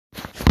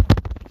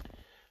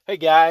Hey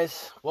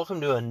guys,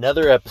 welcome to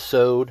another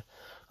episode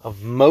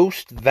of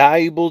Most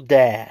Valuable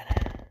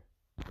Dad.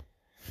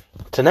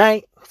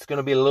 Tonight, it's going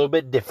to be a little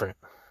bit different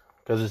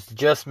because it's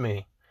just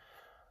me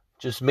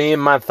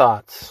and my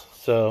thoughts.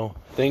 So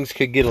things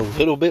could get a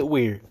little bit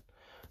weird,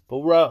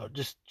 but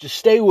just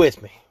stay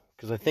with me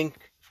because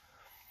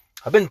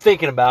I've been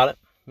thinking about it.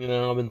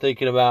 I've been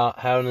thinking about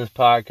having this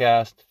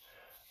podcast,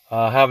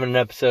 having an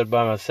episode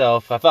by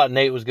myself. I thought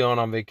Nate was going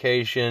on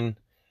vacation.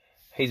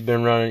 He's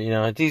been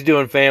running, he's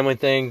doing family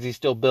things. He's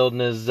still building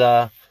his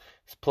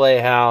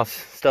playhouse,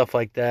 stuff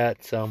like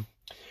that. So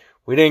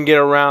we didn't get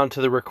around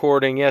to the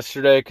recording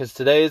yesterday because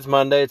today is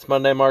Monday. It's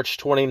Monday, March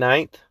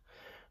 29th.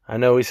 I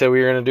know we said we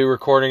were going to do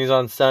recordings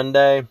on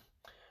Sunday.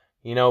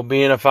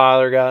 Being a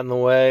father got in the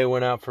way.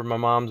 Went out for my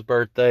mom's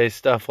birthday,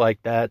 stuff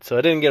like that. So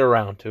I didn't get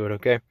around to it,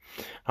 okay?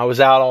 I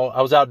was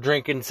out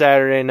drinking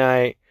Saturday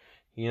night.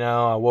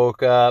 I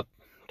woke up,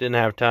 didn't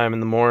have time in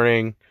the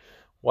morning.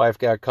 Wife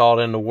got called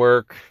into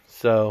work,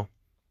 so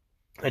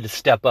I had to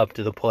step up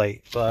to the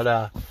plate.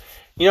 But,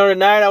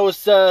 tonight I was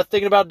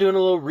thinking about doing a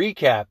little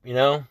recap,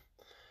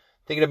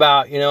 Thinking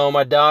about,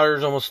 my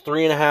daughter's almost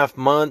 3.5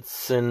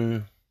 months,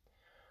 and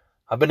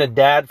I've been a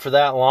dad for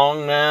that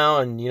long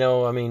now,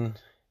 and,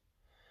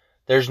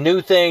 there's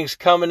new things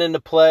coming into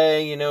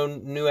play,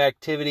 new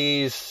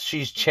activities.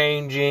 She's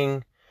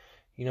changing,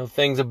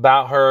 things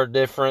about her are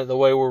different. The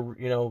way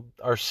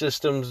our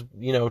system's,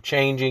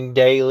 changing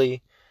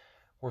daily.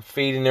 We're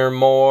feeding her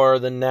more.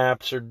 The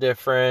naps are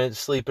different.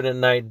 Sleeping at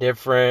night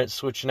different.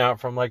 Switching out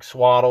from like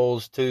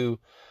swaddles to,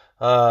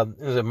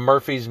 is it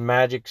Murphy's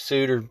Magic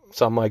Suit or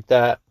something like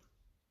that.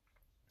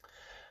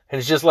 And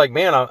it's just like,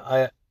 man,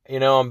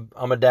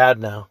 I'm a dad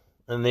now.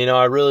 And,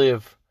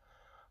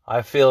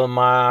 I feel in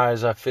my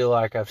eyes, I feel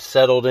like I've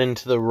settled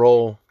into the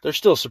role. There's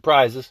still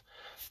surprises.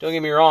 Don't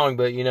get me wrong,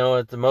 but,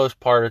 at the most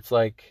part, it's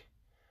like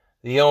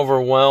the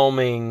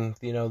overwhelming,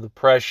 the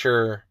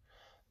pressure,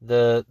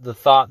 the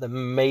thought that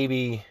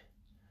maybe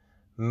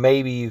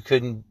you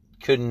couldn't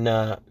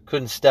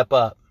step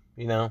up,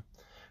 because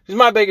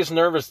my biggest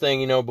nervous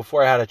thing,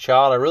 before I had a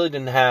child, I really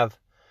didn't have,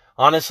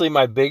 honestly,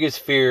 my biggest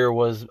fear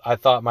was I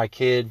thought my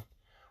kid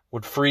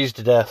would freeze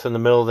to death in the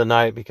middle of the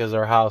night because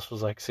our house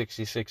was like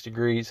 66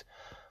 degrees.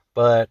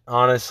 But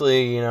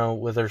honestly,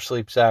 with her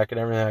sleep sack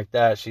and everything like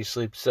that, she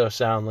sleeps so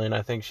soundly, and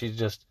I think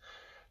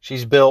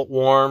she's built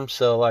warm,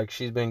 so like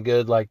she's been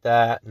good like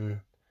that. And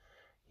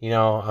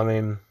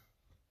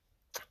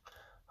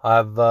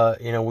I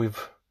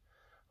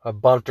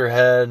bumped her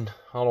head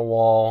on a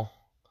wall.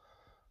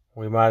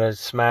 We might have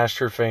smashed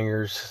her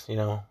fingers.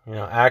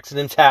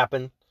 Accidents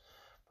happen.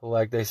 But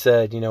like they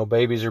said,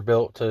 babies are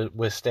built to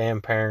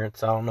withstand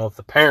parents. I don't know if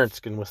the parents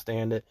can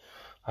withstand it.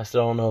 I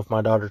still don't know if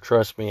my daughter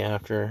trusts me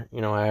after,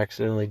 I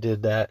accidentally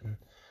did that. And,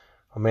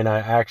 I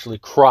actually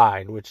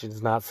cried, which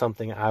is not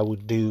something I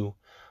would do,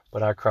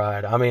 but I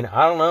cried. I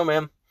don't know,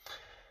 man.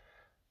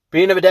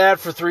 Being a dad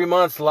for 3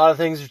 months, a lot of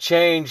things have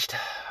changed.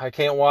 I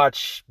can't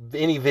watch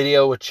any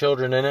video with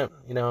children in it,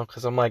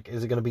 because I'm like,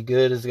 is it going to be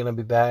good? Is it going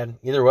to be bad?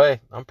 Either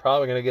way, I'm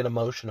probably going to get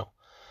emotional.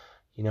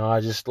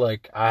 I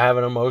have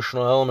an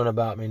emotional element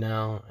about me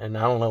now, and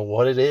I don't know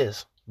what it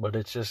is, but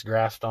it's just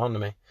grasped onto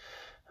me.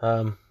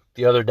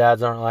 The other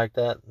dads aren't like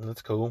that.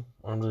 That's cool.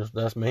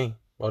 That's me.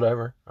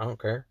 Whatever. I don't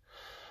care.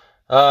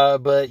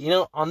 But,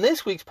 on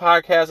this week's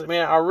podcast,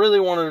 I really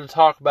wanted to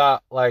talk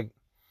about, like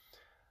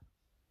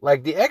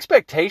the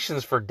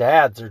expectations for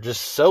dads are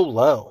just so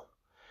low.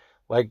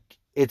 Like,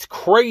 it's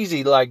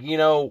crazy. Like,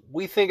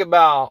 we think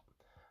about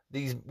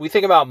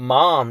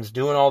moms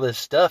doing all this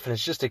stuff, and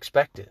it's just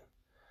expected.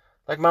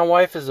 Like, my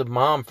wife is a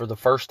mom for the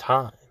first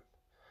time.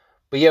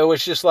 But,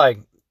 it's just like,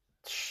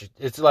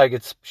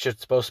 it's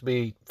supposed to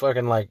be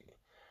fucking like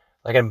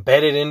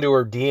embedded into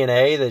her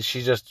DNA that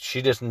she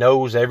just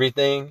knows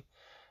everything,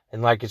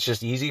 and like it's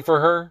just easy for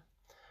her.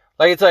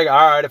 Like, it's like,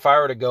 all right, if I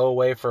were to go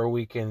away for a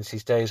weekend, she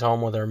stays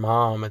home with her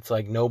mom. It's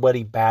like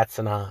nobody bats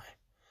an eye.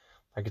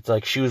 Like, it's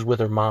like she was with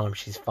her mom,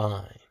 she's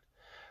fine.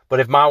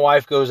 But if my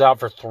wife goes out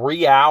for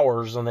 3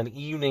 hours on an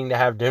evening to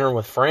have dinner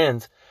with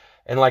friends,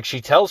 and like she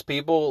tells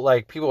people,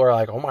 like people are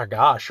like, oh my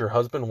gosh, your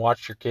husband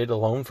watched your kid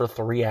alone for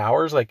 3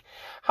 hours? Like,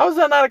 how is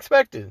that not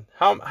expected?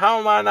 How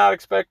am I not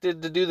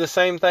expected to do the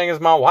same thing as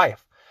my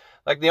wife?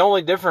 Like, the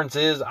only difference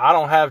is I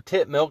don't have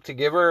tit milk to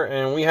give her,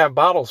 and we have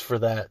bottles for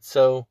that.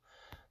 So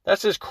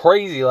that's just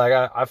crazy. Like,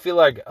 I feel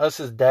like us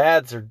as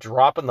dads are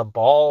dropping the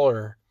ball,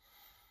 or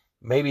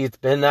maybe it's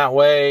been that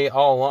way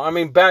all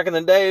along. Back in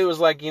the day, it was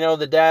like,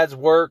 the dads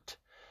worked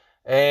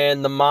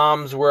and the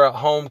moms were at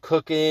home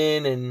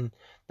cooking, and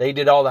they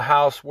did all the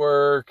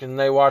housework, and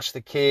they watched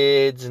the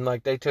kids, and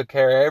like they took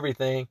care of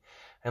everything,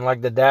 and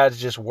like the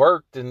dads just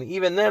worked. And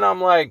even then,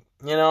 I'm like,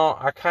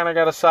 I kind of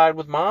got to side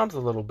with moms a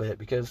little bit,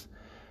 because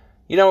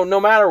no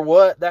matter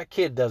what, that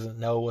kid doesn't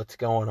know what's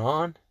going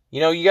on.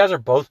 You guys are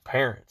both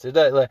parents.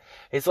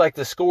 It's like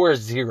the score is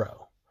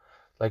 0.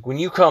 Like, when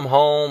you come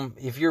home,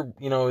 if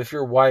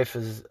your wife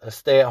is a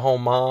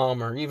stay-at-home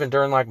mom, or even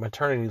during like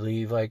maternity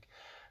leave, like,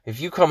 If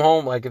you come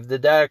home, like if the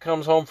dad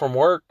comes home from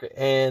work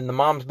and the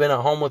mom's been at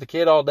home with the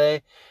kid all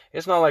day,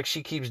 it's not like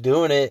she keeps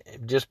doing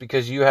it just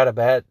because you had a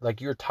bad, like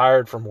you're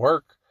tired from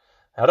work.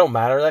 That don't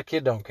matter. That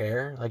kid don't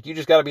care. Like you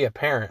just got to be a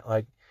parent.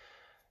 Like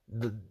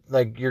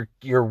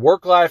your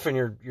work life and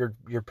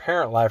your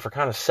parent life are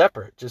kind of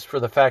separate, just for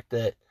the fact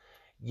that,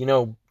 you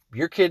know,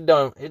 your kid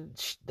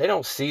they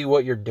don't see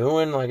what you're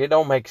doing. Like it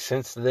don't make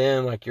sense to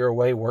them. Like you're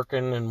away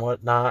working and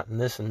whatnot and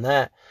this and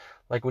that.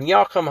 Like when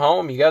y'all come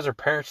home, you guys are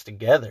parents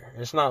together.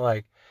 It's not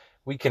like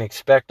we can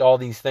expect all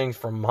these things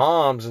from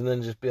moms and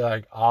then just be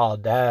like, oh,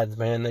 dads,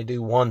 man, they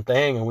do one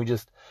thing and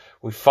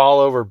we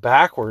fall over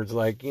backwards.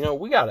 Like, you know,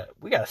 we gotta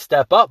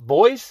step up,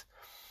 boys.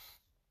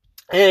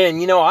 And,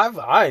 you know,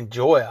 I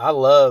enjoy it. I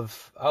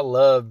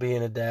love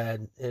being a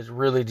dad. It's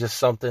really just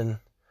something,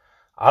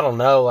 I don't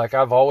know, like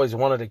I've always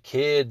wanted a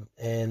kid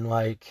and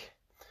like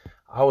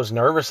I was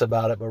nervous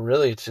about it, but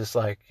really it's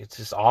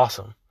just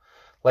awesome.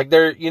 Like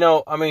you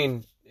know, I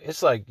mean,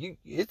 it's like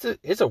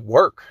it's a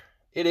work.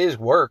 It is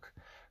work.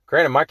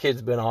 Granted, my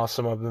kid's been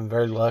awesome. I've been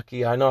very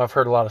lucky. I know I've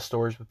heard a lot of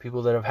stories with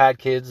people that have had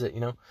kids that, you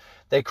know,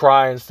 they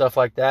cry and stuff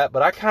like that.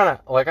 But I kind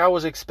of, like, I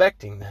was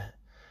expecting that.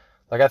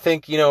 Like, I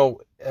think, you know,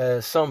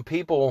 some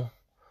people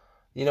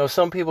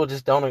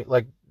just don't,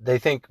 like, they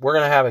think we're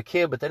going to have a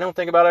kid, but they don't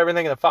think about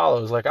everything that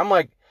follows. Like,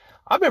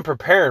 I've been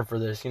preparing for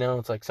this, you know.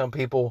 It's like some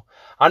people,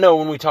 I know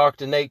when we talked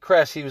to Nate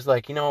Kress, he was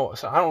like, you know,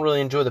 so I don't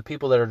really enjoy the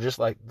people that are just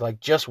like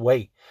just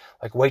wait.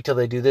 Like, wait till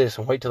they do this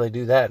and wait till they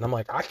do that. And I'm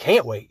like, I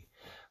can't wait.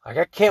 Like,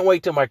 I can't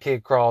wait till my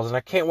kid crawls and I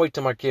can't wait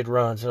till my kid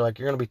runs. They're like,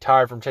 you're going to be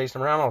tired from chasing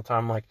them around all the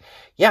time. I'm like,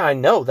 yeah, I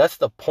know. That's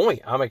the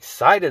point. I'm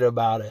excited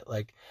about it.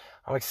 Like,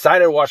 I'm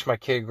excited to watch my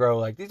kid grow.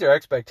 Like, these are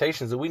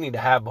expectations that we need to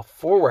have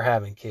before we're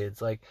having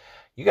kids. Like,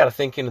 you got to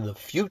think into the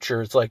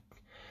future. It's like,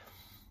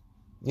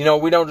 you know,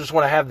 we don't just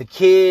want to have the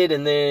kid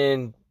and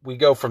then we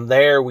go from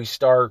there. We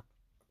start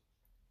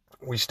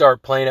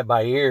playing it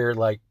by ear.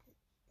 Like,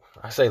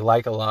 I say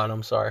like a lot,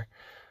 I'm sorry.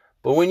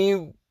 But when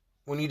you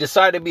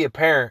decide to be a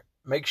parent,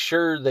 make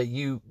sure that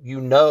you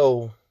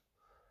know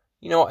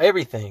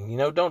everything. You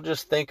know, don't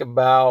just think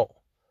about,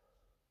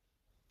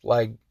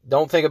 like,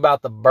 don't think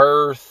about the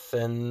birth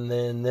and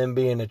then them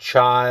being a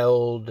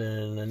child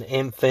and an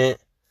infant.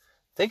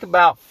 Think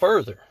about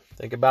further.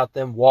 Think about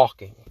them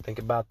walking. Think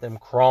about them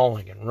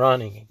crawling and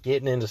running and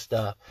getting into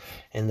stuff.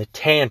 And the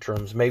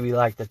tantrums, maybe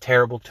like the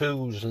terrible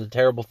 2s or the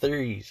terrible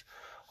 3s.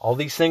 All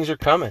these things are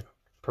coming.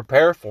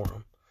 Prepare for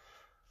them.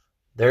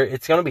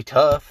 It's going to be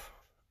tough.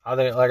 I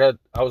think, like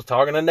I was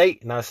talking to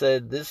Nate and I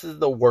said, this is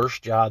the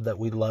worst job that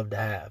we'd love to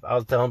have. I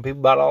was telling people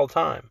about it all the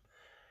time.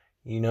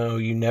 You know,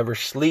 you never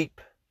sleep.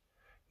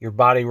 Your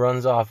body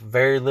runs off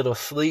very little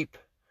sleep.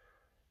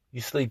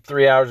 You sleep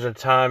 3 hours at a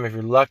time if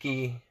you're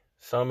lucky.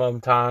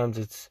 Sometimes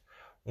it's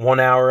 1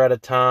 hour at a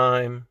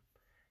time.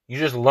 You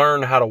just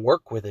learn how to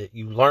work with it.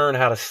 You learn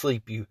how to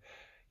sleep.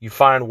 You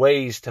find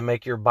ways to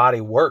make your body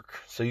work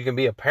so you can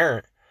be a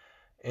parent.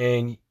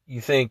 And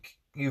you think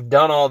you've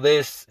done all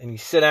this and you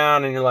sit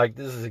down and you're like,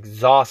 this is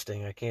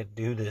exhausting. I can't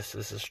do this.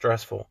 This is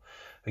stressful.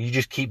 But you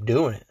just keep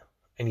doing it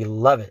and you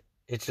love it.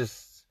 It's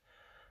just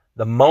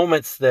the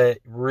moments that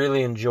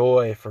really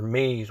enjoy for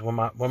me is when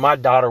my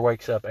daughter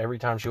wakes up, every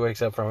time she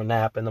wakes up from a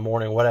nap in the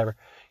morning, whatever,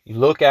 you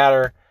look at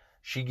her,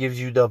 she gives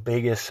you the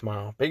biggest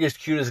smile, biggest,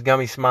 cutest,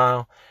 gummy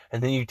smile.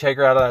 And then you take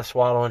her out of that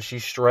swaddle and she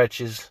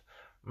stretches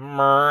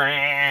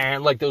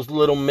like those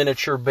little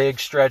miniature big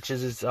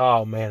stretches. It's,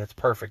 oh man, it's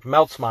perfect.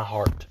 Melts my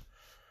heart.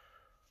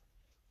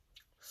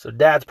 So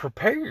dads,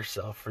 prepare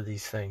yourself for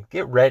these things.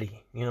 Get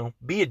ready. You know,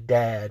 be a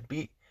dad.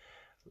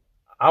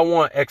 I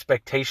want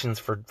expectations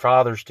for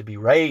fathers to be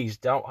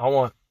raised. I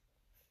want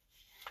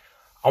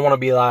to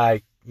be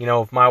like, you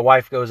know, if my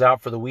wife goes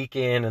out for the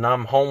weekend and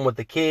I'm home with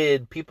the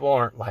kid, people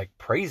aren't like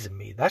praising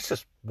me. That's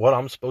just what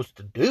I'm supposed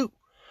to do.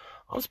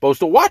 I'm supposed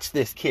to watch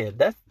this kid.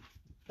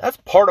 That's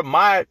part of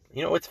my,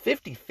 you know, it's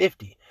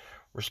 50-50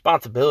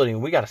 responsibility,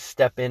 and we got to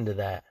step into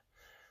that.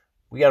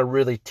 We got to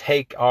really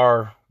take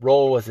our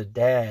role as a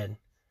dad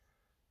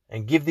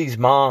and give these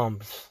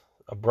moms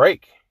a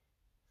break.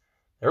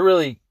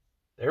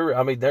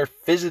 They're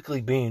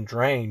physically being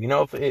drained. You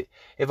know,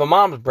 if a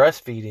mom's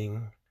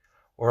breastfeeding,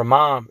 or a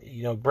mom,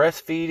 you know,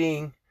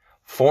 breastfeeding,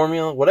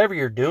 formula, whatever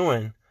you're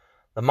doing,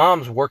 the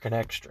mom's working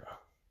extra.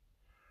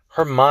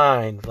 Her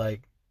mind,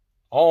 like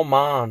all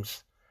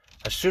moms,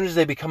 as soon as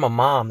they become a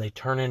mom, they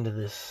turn into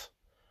this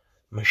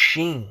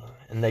machine,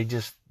 and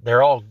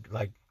they're all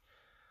like,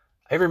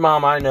 every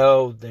mom I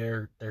know,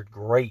 they're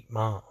great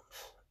moms,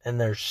 and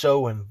they're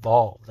so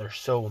involved. They're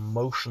so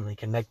emotionally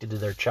connected to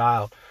their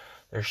child.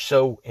 They're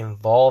so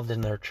involved in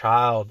their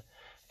child,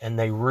 and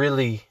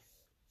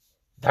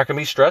that can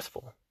be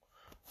stressful.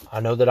 I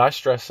know that I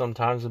stress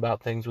sometimes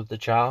about things with the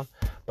child,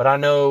 but I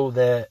know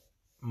that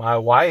my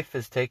wife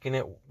is taking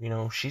it, you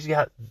know,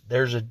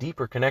 there's a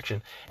deeper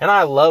connection. And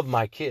I love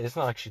my kid. It's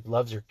not like she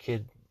loves her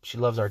kid. She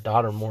loves our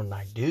daughter more than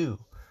I do.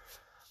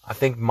 I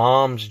think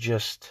moms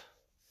just,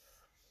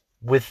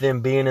 with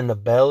them being in the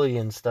belly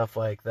and stuff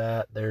like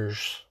that,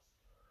 there's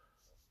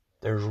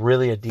there's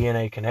really a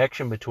DNA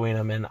connection between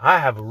them. And I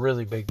have a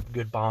really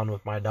good bond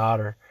with my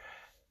daughter.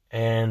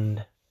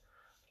 And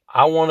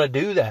I want to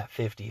do that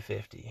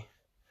 50-50.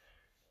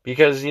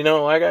 Because,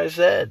 like I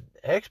said,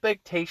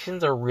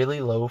 expectations are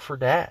really low for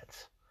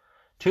dads.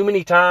 Too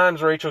many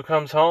times Rachel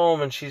comes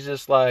home and she's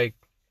just like,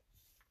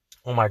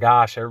 oh my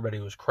gosh, everybody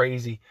was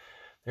crazy.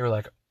 They were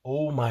like,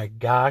 oh my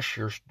gosh,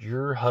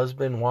 your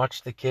husband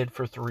watched the kid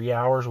for 3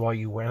 hours while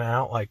you went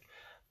out. Like,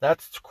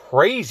 that's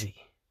crazy.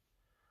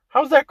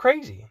 How's that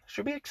crazy?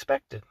 Should be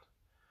expected.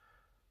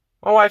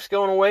 My wife's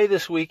going away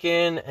this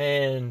weekend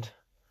and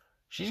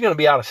she's going to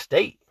be out of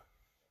state.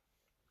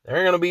 There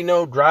ain't going to be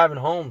no driving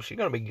home. She's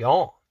going to be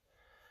gone.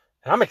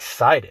 And I'm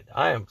excited.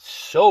 I am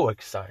so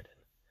excited.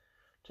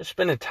 Just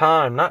spending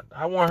time.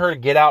 I want her to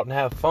get out and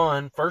have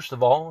fun. First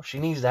of all, she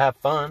needs to have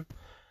fun.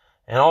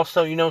 And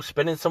also,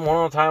 spending some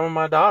one-on-one time with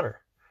my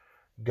daughter.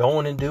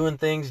 Going and doing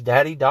things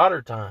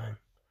daddy-daughter time.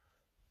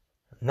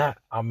 And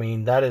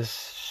that is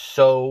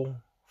so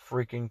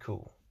freaking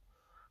cool.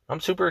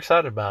 I'm super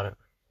excited about it.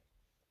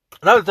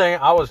 Another thing,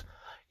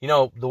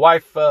 the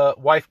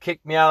wife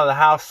kicked me out of the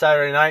house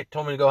Saturday night,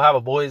 told me to go have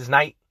a boys'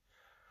 night.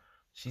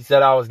 She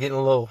said I was getting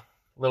a little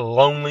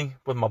lonely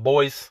with my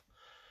boys.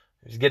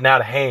 It was getting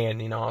out of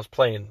hand. I was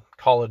playing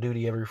Call of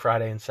Duty every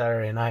Friday and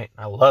Saturday night.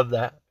 I love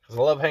that because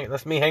I love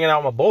that's me hanging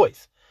out with my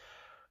boys.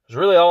 Because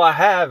really all I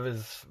have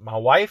is my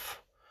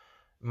wife,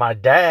 my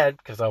dad,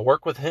 because I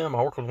work with him.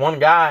 I work with one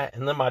guy,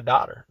 and then my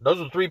daughter.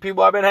 Those are the 3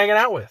 people I've been hanging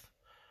out with.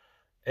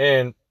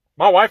 And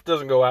my wife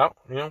doesn't go out.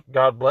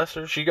 God bless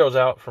her. She goes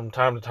out from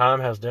time to time,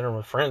 has dinner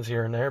with friends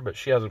here and there, but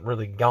she hasn't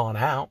really gone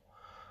out.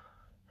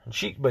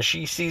 But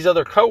she sees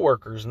other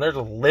coworkers, and there's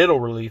a little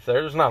relief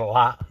there. There's not a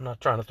lot. I'm not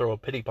trying to throw a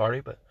pity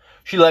party, but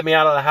she let me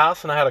out of the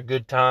house, and I had a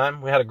good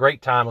time. We had a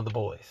great time with the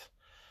boys.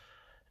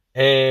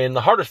 And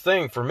the hardest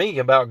thing for me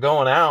about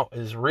going out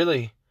is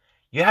really,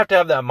 you have to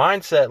have that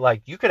mindset,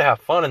 like, you could have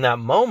fun in that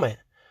moment,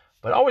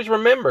 but always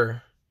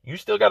remember, you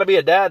still got to be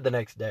a dad the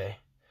next day.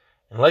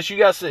 Unless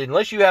you have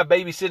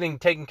babysitting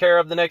taken care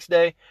of the next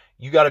day,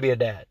 you got to be a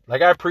dad.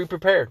 Like, I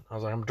pre-prepared. I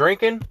was like, I'm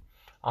drinking.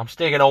 I'm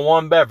sticking on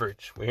one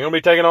beverage. We ain't going to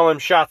be taking all them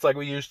shots like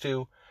we used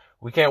to.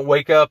 We can't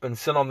wake up and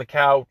sit on the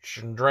couch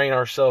and drain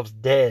ourselves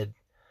dead.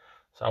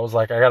 So I was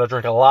like, I got to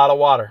drink a lot of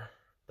water.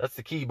 That's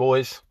the key,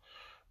 boys.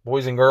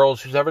 Boys and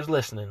girls, whoever's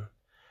listening.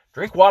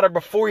 Drink water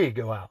before you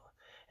go out.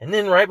 And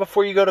then right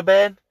before you go to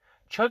bed,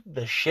 chug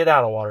the shit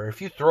out of water.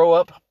 If you throw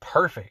up,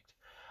 perfect.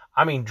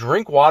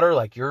 Drink water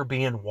like you're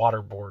being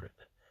waterboarded.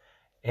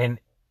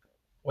 And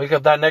wake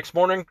up that next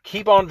morning,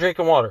 keep on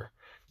drinking water.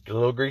 Get a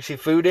little greasy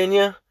food in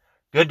you,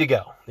 good to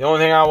go. The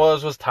only thing I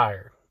was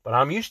tired. But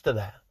I'm used to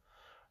that.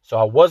 So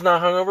I was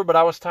not hungover, but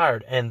I was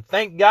tired. And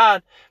thank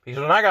God,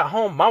 because when I got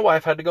home, my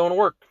wife had to go to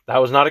work. That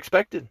was not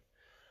expected.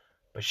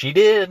 But she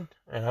did,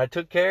 and I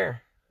took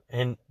care.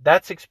 And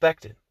that's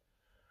expected.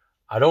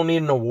 I don't need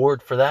an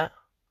award for that.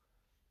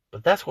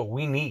 But that's what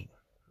we need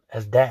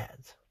as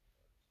dads.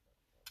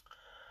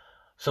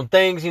 Some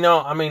things,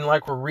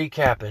 like we're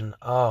recapping.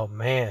 Oh,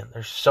 man,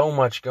 there's so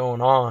much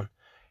going on.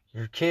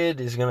 Your kid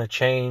is going to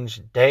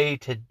change day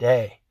to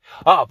day.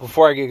 Oh,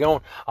 before I get going,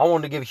 I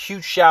wanted to give a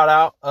huge shout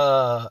out.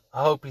 I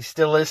hope he's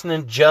still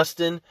listening.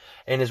 Justin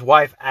and his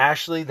wife,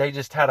 Ashley, they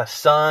just had a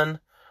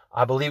son.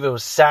 I believe it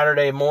was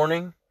Saturday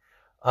morning.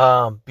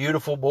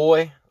 Beautiful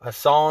boy. I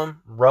saw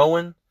him,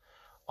 Rowan.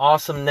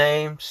 Awesome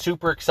name.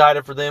 Super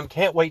excited for them.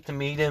 Can't wait to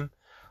meet him.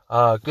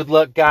 Good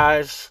luck,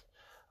 guys.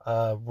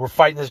 We're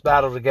fighting this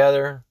battle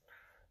together.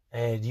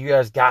 And you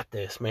guys got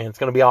this, man. It's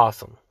going to be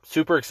awesome.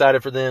 Super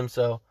excited for them.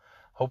 So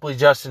hopefully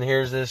Justin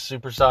hears this.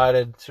 Super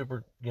excited.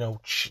 Super,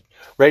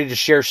 ready to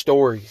share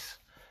stories.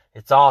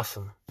 It's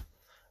awesome.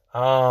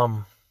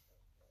 Recapping.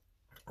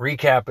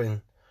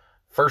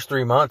 First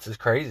 3 months is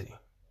crazy.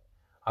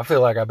 I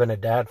feel like I've been a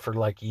dad for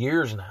like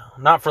years now.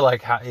 Not for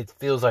like how it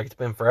feels like it's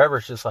been forever.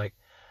 It's just like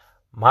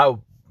my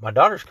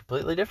daughter's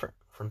completely different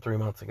from 3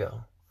 months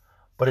ago.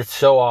 But it's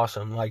so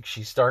awesome. Like,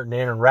 she's starting to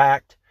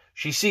interact.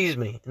 She sees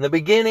me. In the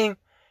beginning,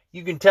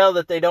 you can tell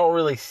that they don't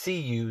really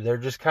see you. They're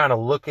just kind of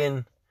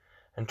looking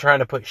and trying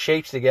to put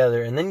shapes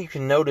together. And then you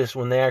can notice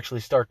when they actually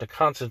start to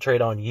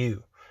concentrate on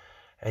you.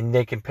 And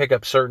they can pick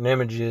up certain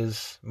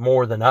images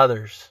more than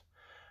others.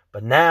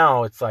 But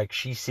now it's like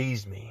she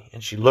sees me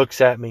and she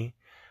looks at me.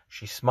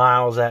 She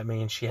smiles at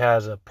me and she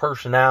has a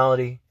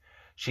personality.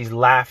 She's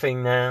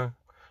laughing now.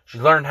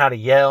 She's learned how to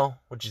yell,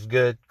 which is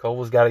good.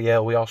 Cole's got to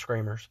yell. We all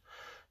screamers.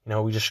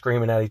 We just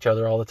screaming at each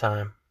other all the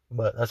time.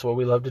 But that's what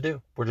we love to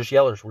do. We're just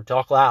yellers. We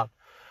talk loud.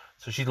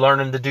 So she's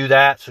learning to do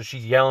that. So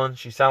she's yelling.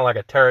 She sounds like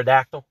a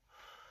pterodactyl.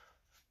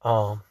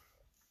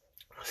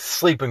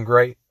 Sleeping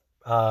great.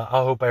 I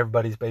hope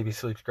everybody's baby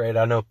sleeps great.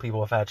 I know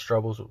people have had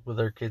struggles with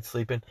their kids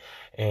sleeping.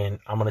 And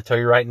I'm going to tell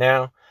you right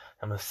now,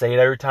 I'm going to say it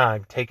every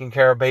time. Taking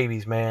care of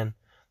babies, man.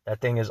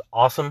 That thing is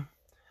awesome.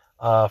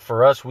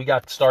 For us, we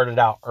got started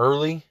out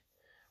early,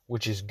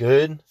 which is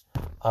good.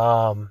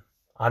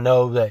 I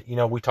know that,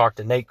 we talked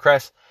to Nate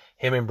Kress,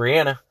 him and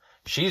Brianna.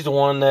 she's the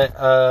one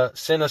that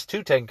sent us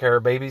to Taking Care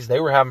of Babies. They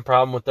were having a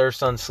problem with their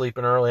son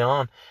sleeping early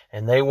on,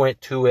 and they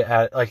went to it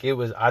at, like, it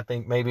was, I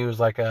think maybe it was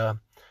like a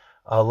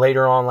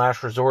later on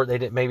last resort. They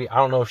didn't, maybe, I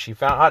don't know if she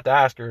found, I have to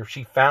ask her if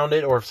she found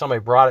it or if somebody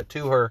brought it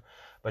to her,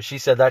 but she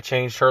said that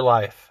changed her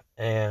life.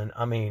 And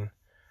I mean,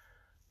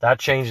 that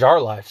changed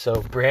our life. So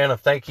Brianna,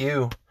 thank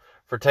you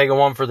for taking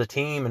one for the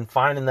team and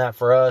finding that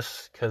for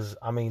us. Cause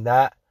I mean,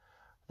 that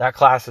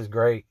class is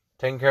great.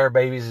 Taking Care of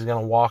Babies is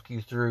going to walk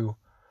you through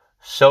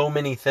so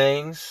many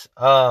things.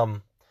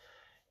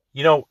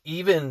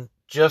 Even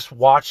just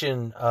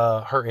watching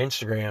her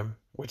Instagram,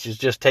 which is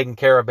just Taking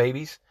Care of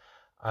Babies.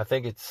 I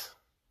think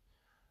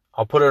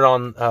I'll put it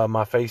on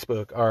my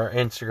Facebook or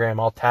Instagram.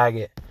 I'll tag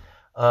it.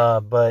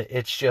 But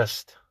it's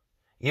just,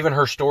 even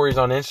her stories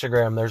on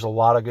Instagram, there's a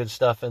lot of good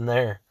stuff in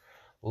there.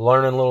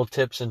 Learning little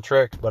tips and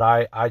tricks. But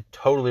I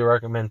totally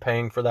recommend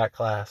paying for that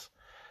class.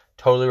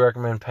 Totally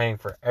recommend paying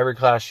for every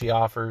class she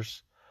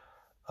offers.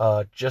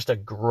 Just a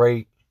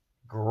great,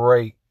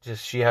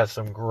 she has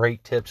some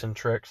great tips and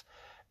tricks.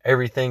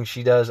 Everything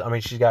she does, I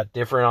mean, she's got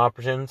different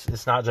options.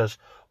 It's not just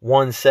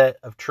one set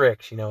of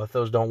tricks. If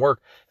those don't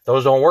work,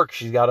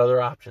 she's got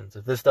other options.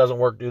 If this doesn't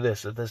work, do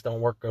this. If this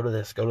don't work, go to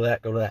this, go to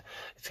that, go to that.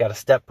 It's got a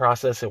step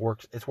process. It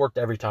works. It's worked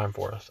every time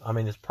for us. I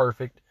mean, it's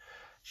perfect.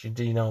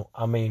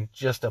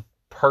 Just a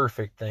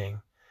perfect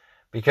thing.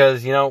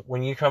 Because,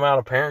 when you come out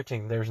of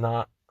parenting,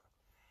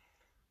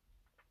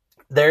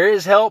 there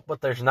is help, but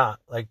there's not.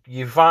 Like,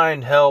 you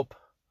find help.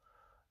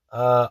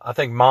 I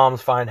think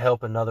moms find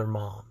help in other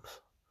moms.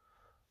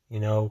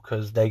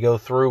 Because they go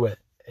through it,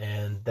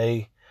 and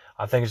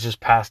I think it's just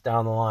passed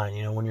down the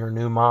line. When you're a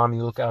new mom,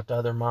 you look out to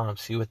other moms,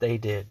 see what they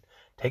did,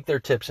 take their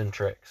tips and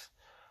tricks.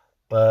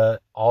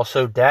 But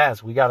also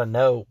dads, we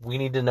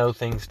need to know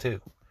things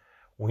too.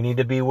 We need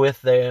to be with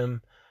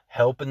them,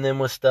 helping them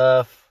with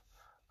stuff.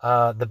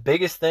 The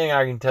biggest thing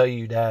I can tell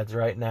you, dads,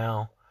 right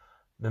now,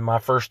 in my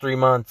first 3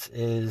 months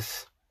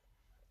is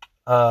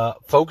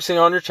focusing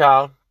on your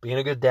child, being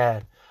a good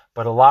dad.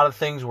 But a lot of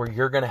things where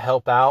you're going to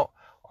help out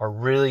are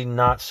really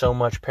not so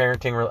much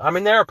parenting.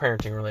 They are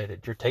parenting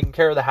related. You're taking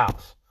care of the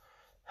house.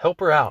 Help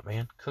her out,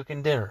 man.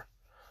 Cooking dinner.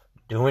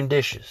 Doing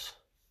dishes.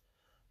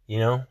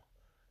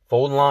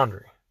 Folding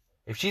laundry.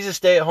 If she's a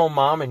stay-at-home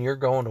mom and you're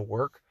going to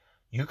work,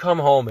 you come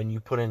home and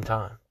you put in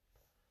time.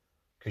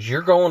 Because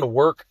you're going to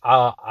work.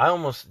 I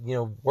almost,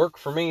 work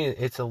for me,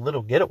 it's a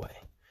little getaway.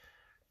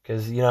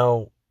 Because,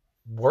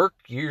 work,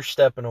 you're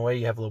stepping away.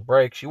 You have little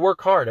breaks. You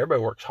work hard.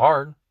 Everybody works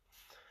hard.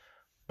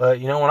 But,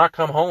 when I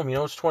come home,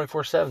 it's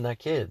 24/7, that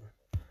kid.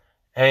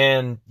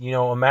 And,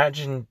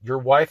 imagine your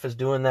wife is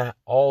doing that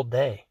all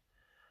day.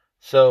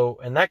 So,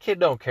 and that kid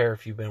don't care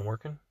if you've been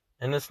working.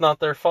 And it's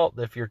not their fault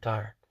if you're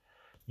tired.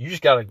 You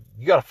just gotta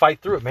fight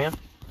through it, man.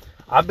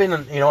 I've been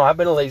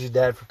a lazy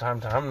dad from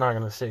time to time. I'm not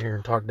going to sit here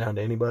and talk down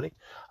to anybody.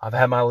 I've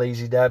had my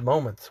lazy dad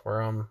moments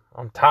where I'm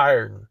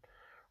tired, and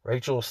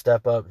Rachel will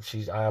step up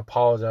and I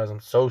apologize.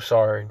 I'm so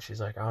sorry. And she's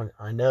like,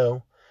 I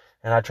know.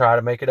 And I try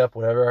to make it up,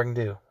 whatever I can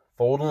do.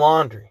 Folding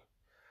laundry,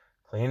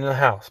 cleaning the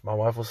house. My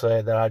wife will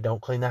say that I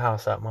don't clean the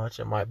house that much.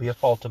 It might be a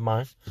fault of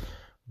mine,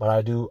 but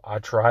I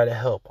try to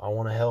help. I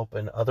want to help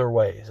in other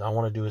ways. I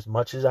want to do as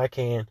much as I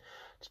can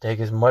to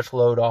take as much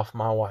load off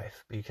my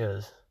wife,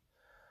 because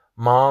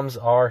moms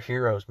are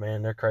heroes,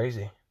 man. They're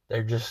crazy.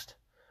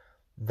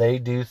 They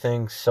do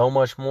things so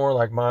much more.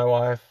 Like my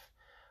wife,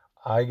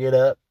 I get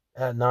up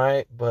at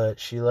night,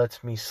 but she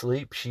lets me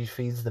sleep. She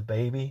feeds the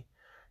baby.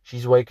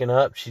 She's waking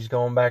up. She's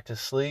going back to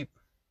sleep.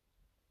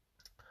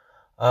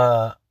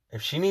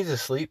 If she needs to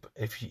sleep,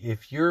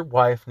 if your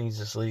wife needs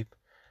to sleep,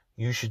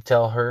 you should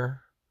tell her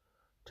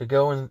to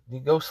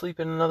go sleep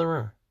in another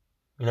room,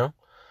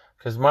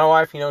 because my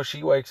wife,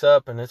 she wakes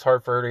up and it's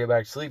hard for her to get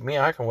back to sleep. Me,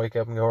 I can wake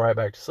up and go right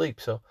back to sleep.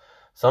 So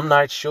some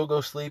nights she'll go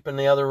sleep in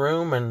the other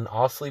room and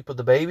I'll sleep with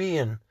the baby.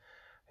 And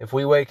if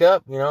we wake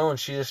up, and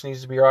she just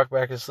needs to be rocked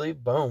back to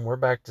sleep, boom, we're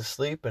back to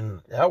sleep.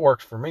 And that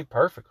works for me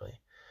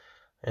perfectly.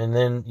 And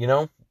then,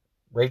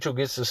 Rachel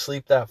gets to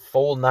sleep that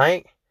full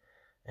night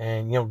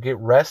and, get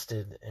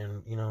rested,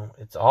 and,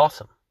 it's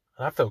awesome.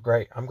 And I feel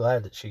great. I'm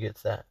glad that she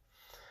gets that.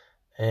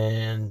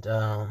 And,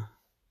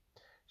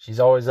 she's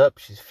always up.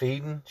 She's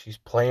feeding. She's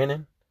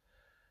planning.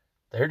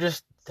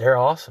 They're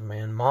awesome,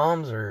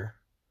 man.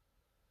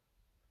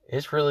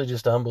 It's really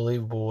just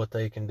unbelievable what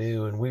they can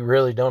do. And we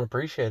really don't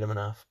appreciate them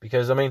enough,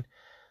 because,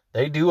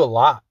 they do a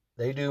lot.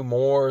 They do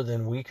more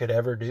than we could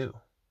ever do.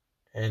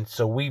 And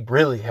so we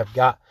really have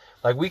got,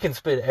 we can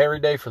spend every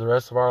day for the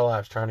rest of our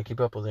lives trying to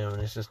keep up with them,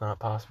 and it's just not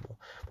possible.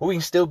 But we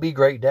can still be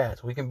great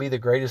dads. We can be the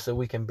greatest that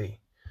we can be.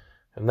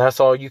 And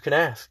that's all you can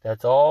ask.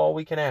 That's all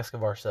we can ask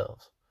of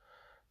ourselves.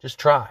 Just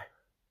try.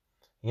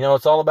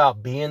 It's all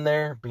about being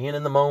there, being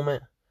in the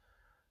moment.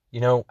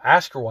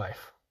 Ask your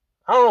wife.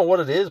 I don't know what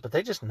it is, but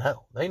they just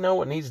know. They know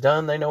what needs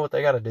done. They know what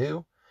they got to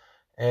do.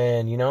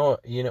 And,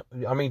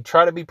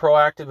 try to be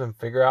proactive and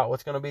figure out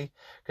what's going to be.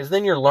 Because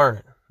then you're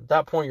learning. At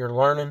that point, you're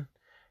learning.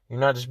 You're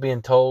not just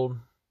being told.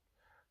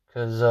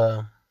 Because,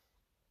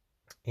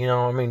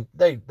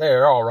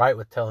 they're all right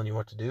with telling you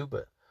what to do.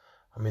 But,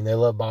 they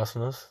love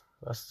bossing us.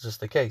 That's just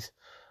the case.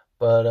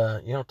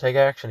 But, take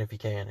action if you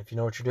can, if you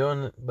know what you're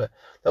doing. But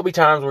there'll be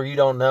times where you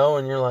don't know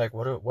and you're like,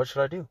 what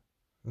should I do?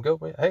 And go,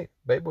 hey,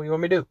 babe, what do you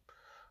want me to do?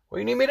 What do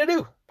you need me to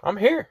do? I'm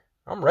here.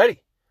 I'm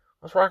ready.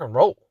 Let's rock and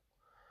roll.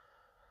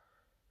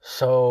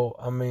 So,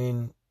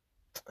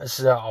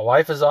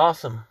 life is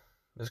awesome.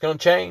 It's going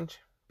to change.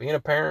 Being a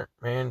parent,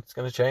 man, it's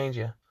going to change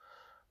you.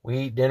 We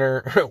eat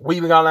dinner.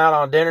 We've gone out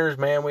on dinners,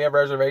 man. We have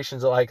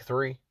reservations at like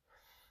 3.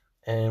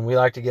 And we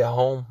like to get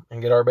home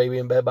and get our baby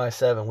in bed by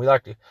 7.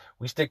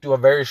 We stick to a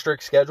very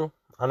strict schedule.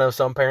 I know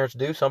some parents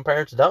do, some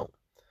parents don't.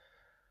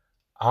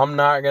 I'm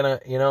not gonna,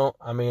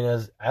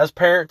 as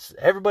parents,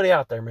 everybody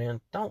out there,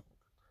 man, don't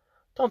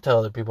tell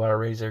other people how to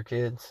raise their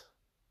kids.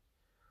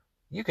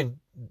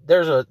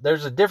 There's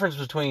a difference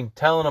between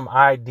telling them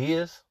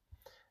ideas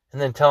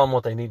and then telling them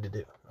what they need to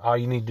do. Oh,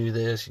 you need to do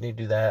this, you need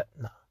to do that.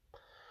 No.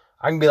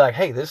 I can be like,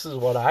 hey, this is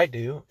what I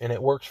do, and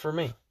it works for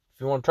me.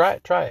 If you want to try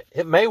it, try it.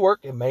 It may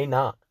work, it may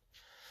not.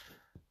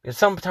 And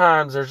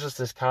sometimes there's just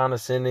this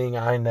condescending,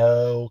 I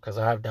know, because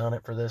I've done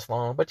it for this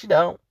long, but you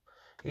don't.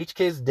 Each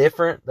kid's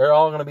different. They're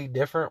all going to be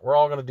different. We're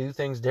all going to do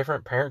things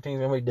different. Parenting's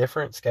going to be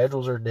different.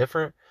 Schedules are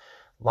different.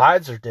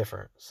 Lives are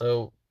different.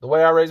 So the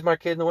way I raise my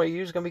kid and the way you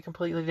use is going to be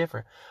completely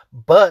different.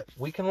 But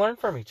we can learn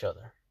from each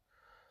other.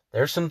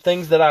 There's some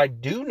things that I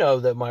do know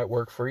that might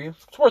work for you.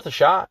 It's worth a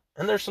shot.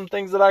 And there's some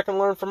things that I can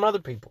learn from other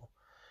people.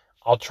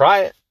 I'll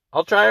try it.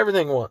 I'll try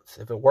everything once.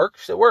 If it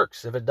works, it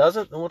works. If it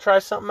doesn't, then we'll try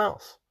something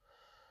else.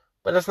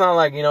 But it's not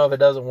like, if it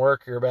doesn't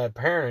work, you're a bad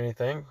parent or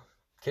anything.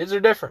 Kids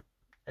are different.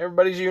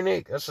 Everybody's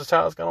unique. That's just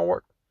how it's going to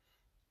work.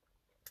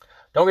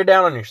 Don't get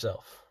down on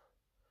yourself.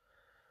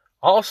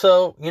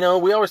 Also, we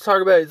always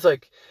talk about, it's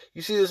like,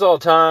 you see this all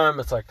the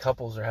time. It's like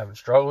couples are having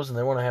struggles and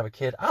they want to have a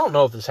kid. I don't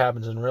know if this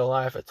happens in real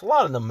life. It's a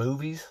lot in the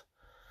movies.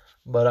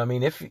 But,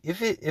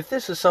 if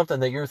this is something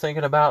that you're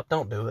thinking about,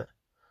 don't do it.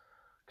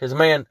 Because,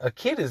 man, a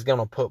kid is going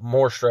to put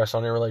more stress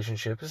on your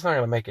relationship. It's not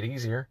going to make it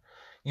easier.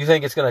 You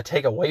think it's going to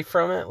take away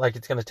from it? Like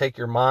it's going to take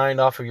your mind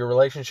off of your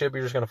relationship?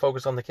 You're just going to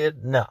focus on the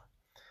kid? No.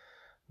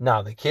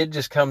 No, the kid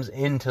just comes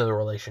into the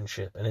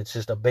relationship and it's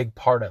just a big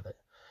part of it.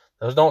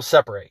 Those don't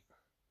separate.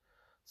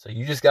 So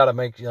you just got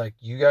to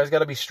you guys got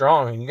to be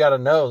strong and you got to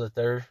know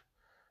that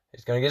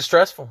it's going to get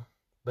stressful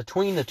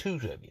between the two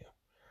of you.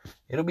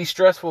 It'll be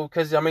stressful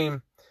because,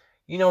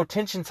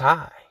 tension's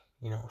high.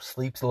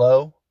 Sleep's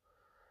low.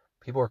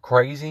 People are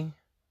crazy.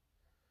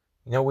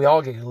 We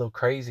all get a little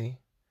crazy.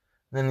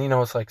 Then,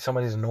 it's like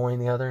somebody's annoying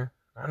the other.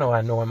 I know I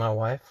annoy my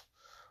wife.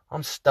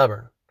 I'm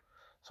stubborn.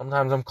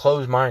 Sometimes I'm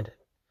closed-minded.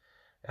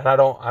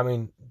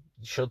 And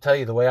she'll tell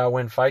you the way I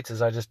win fights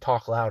is I just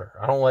talk louder.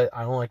 I don't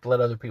like to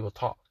let other people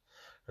talk.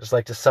 I just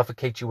like to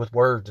suffocate you with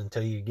words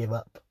until you give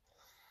up.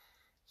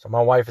 So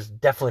my wife is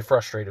definitely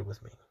frustrated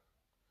with me.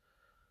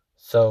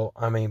 So,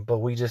 but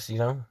we just,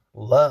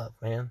 love,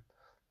 man.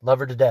 Love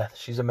her to death.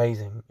 She's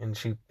amazing. And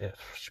she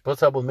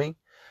puts up with me.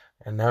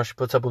 And now she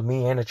puts up with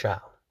me and a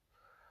child.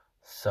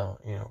 So,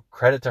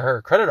 credit to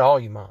her. Credit to all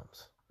you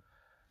moms.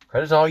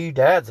 Credit to all you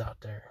dads out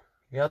there.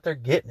 You're out there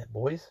getting it,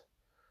 boys.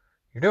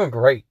 You're doing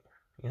great.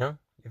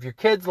 If your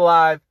kid's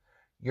alive,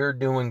 you're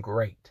doing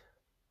great.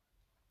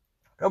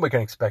 Nobody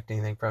can expect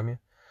anything from you.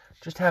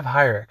 Just have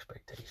higher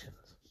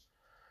expectations.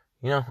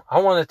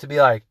 I want it to be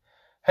like,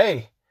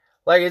 hey,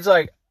 like, it's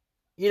like,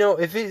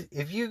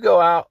 if you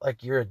go out,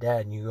 like you're a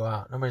dad and you go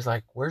out, nobody's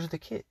like, where's the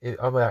kid?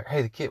 I'll be like,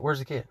 hey, where's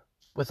the kid?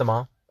 With the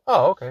mom.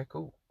 Oh, okay,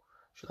 cool.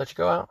 Should let you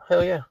go out?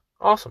 Hell yeah.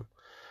 Awesome.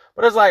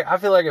 But it's like, I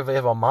feel like if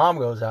a mom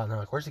goes out and they're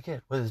like, where's the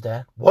kid? With his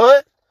dad.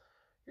 What?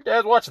 Your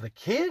dad's watching the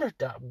kid? Or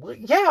dad?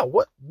 Yeah,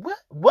 what?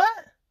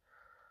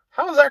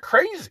 How is that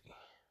crazy?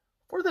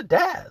 We're the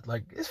dad.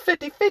 Like, it's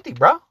 50-50,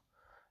 bro.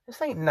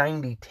 This ain't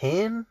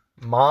 90-10,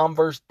 mom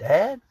versus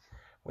dad.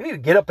 We need to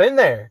get up in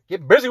there.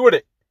 Get busy with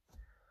it.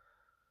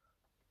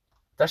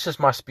 That's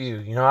just my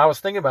spew. I was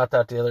thinking about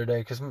that the other day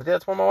because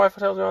that's what my wife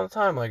tells me all the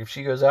time. Like, if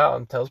she goes out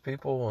and tells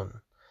people and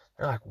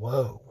they're like,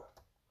 whoa.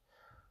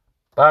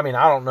 But, I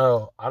don't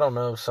know.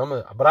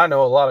 But I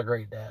know a lot of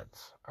great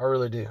dads. I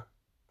really do.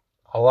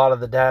 A lot of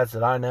the dads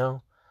that I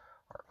know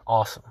are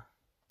awesome.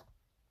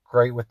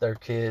 Great with their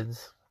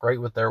kids.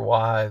 Great with their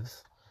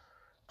wives.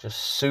 Just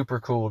super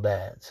cool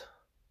dads.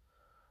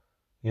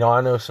 I know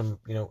I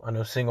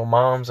know single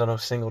moms. I know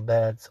single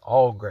dads.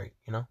 All great,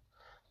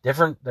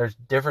 There's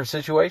different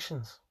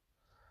situations.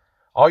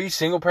 All you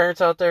single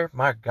parents out there,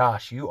 my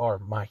gosh, you are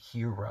my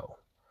hero.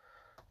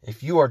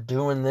 If you are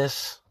doing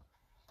this,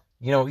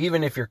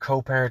 even if you're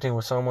co-parenting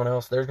with someone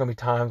else, there's going to be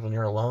times when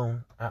you're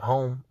alone at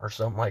home or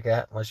something like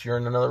that, unless you're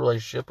in another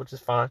relationship, which is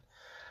fine.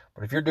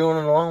 But if you're doing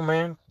it alone,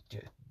 man,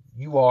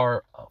 you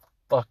are a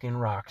fucking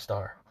rock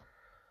star.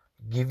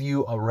 Give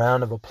you a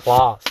round of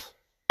applause.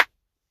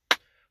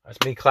 That's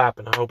me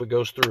clapping. I hope it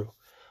goes through.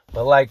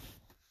 But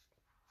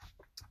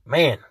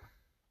man,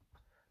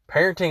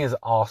 parenting is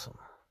awesome.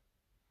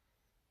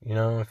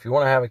 If you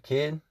want to have a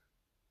kid,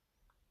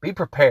 be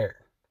prepared.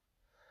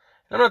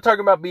 I'm not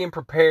talking about being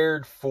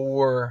prepared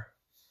for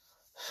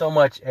so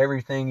much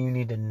everything you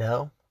need to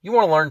know. You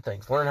want to learn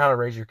things. Learn how to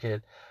raise your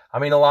kid. I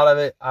mean, a lot of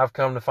it, I've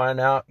come to find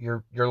out,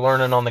 you're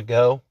learning on the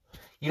go.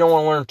 You don't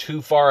want to learn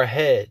too far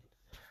ahead,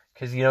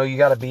 because, you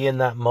got to be in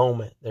that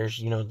moment.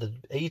 There's,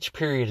 each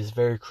period is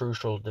very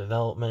crucial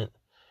development.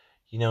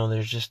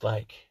 There's just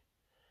like,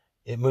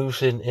 it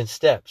moves in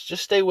steps.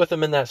 Just stay with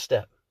them in that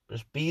step.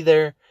 Just be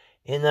there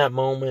in that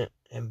moment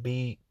and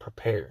be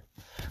prepared.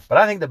 But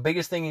I think the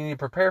biggest thing you need to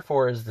prepare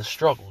for is the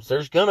struggles.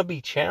 There's going to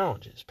be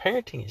challenges.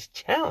 Parenting is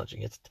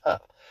challenging. It's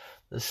tough.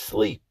 The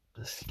sleep,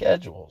 the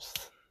schedules,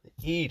 the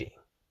eating,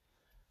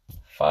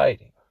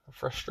 fighting, the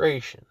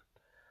frustration.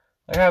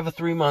 I have a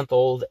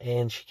 3-month-old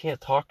and she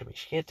can't talk to me.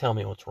 She can't tell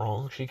me what's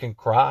wrong. She can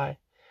cry.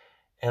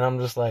 And I'm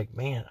just like,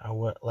 man,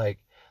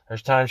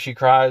 there's times she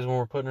cries when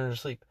we're putting her to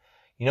sleep.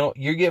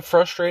 You get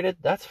frustrated.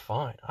 That's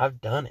fine.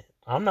 I've done it.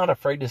 I'm not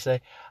afraid to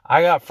say,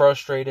 I got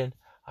frustrated.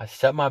 I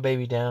set my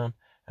baby down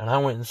and I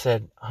went and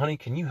said, honey,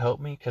 can you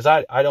help me? Cause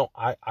I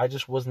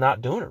just was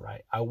not doing it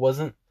right.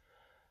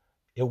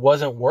 It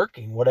wasn't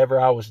working,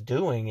 whatever I was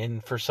doing.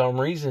 And for some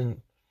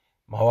reason,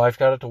 my wife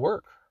got it to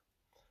work.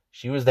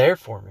 She was there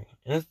for me.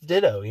 And it's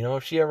ditto.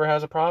 If she ever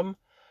has a problem,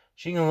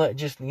 she can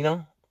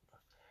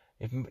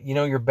if,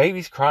 your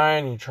baby's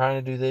crying and you're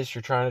trying to do this,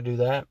 you're trying to do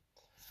that.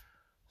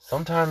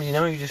 Sometimes,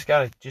 you just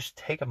got to just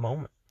take a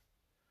moment.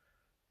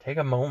 Take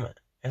a moment.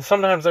 And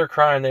sometimes they're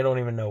crying, they don't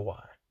even know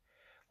why.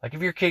 Like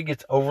if your kid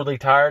gets overly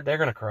tired, they're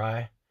going to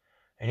cry.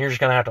 And you're just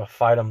going to have to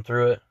fight them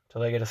through it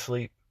till they get to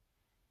sleep.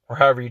 Or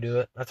however you do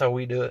it. That's how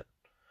we do it.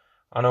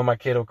 I know my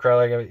kid will cry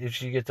like if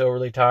she gets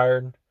overly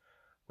tired,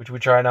 which we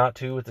try not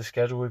to with the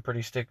schedule.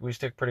 We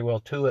stick pretty well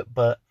to it.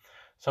 But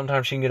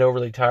sometimes she can get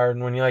overly tired.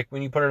 And when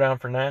you put her down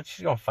for naps,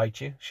 she's going to fight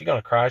you. She's going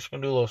to cry. She's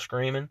going to do a little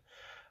screaming.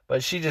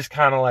 But she just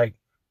kind of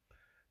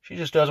she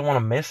just doesn't want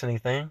to miss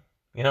anything,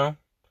 It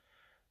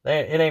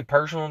ain't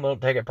personal.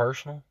 Don't take it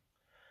personal.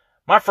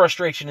 My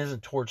frustration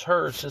isn't towards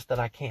her. It's just that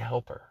I can't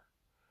help her.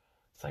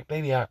 It's like,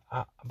 baby,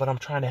 but I'm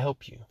trying to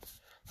help you.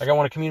 Like, I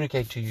want to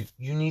communicate to you.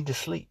 You need to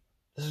sleep.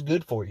 This is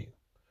good for you.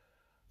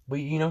 But,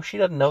 she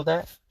doesn't know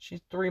that. She's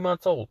 3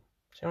 months old.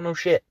 She don't know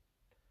shit.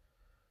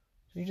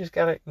 So you just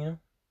got to,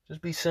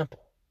 just be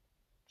simple.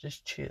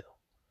 Just chill.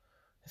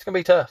 It's going to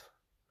be tough.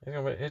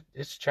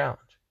 It's a challenge.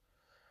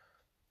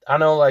 I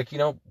know,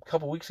 a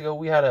couple weeks ago,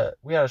 we had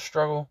a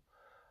struggle.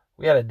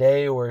 We had a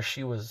day where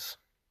she was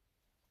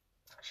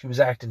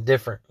acting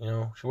different,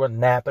 She wasn't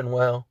napping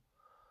well.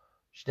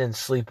 She didn't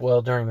sleep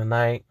well during the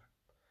night.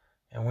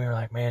 And we were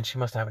like, man, she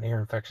must have an ear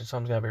infection.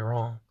 Something's got to be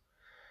wrong.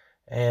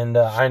 And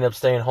I ended up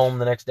staying home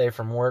the next day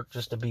from work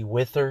just to be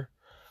with her.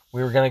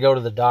 We were going to go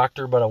to the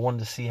doctor, but I wanted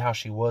to see how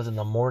she was in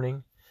the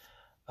morning.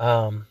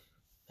 And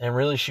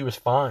really, she was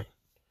fine.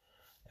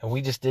 And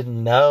we just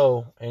didn't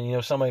know.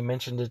 And, somebody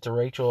mentioned it to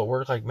Rachel at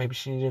work, like maybe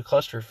she needed a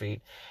cluster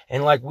feed.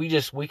 And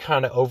we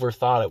kind of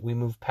overthought it. We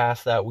moved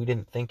past that. We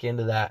didn't think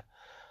into that.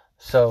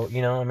 So,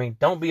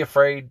 don't be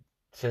afraid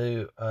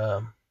to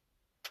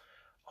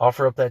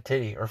offer up that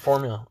titty or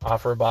formula,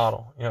 offer a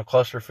bottle.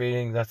 Cluster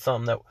feeding, that's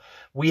something that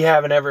we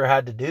haven't ever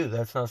had to do.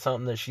 That's not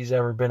something that she's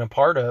ever been a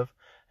part of.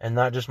 And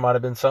that just might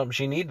have been something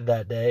she needed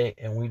that day.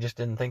 And we just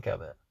didn't think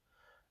of it.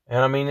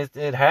 And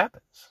it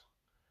happens.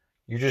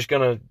 You're just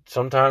going to,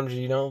 sometimes,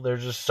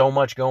 there's just so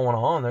much going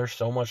on. There's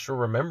so much to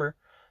remember.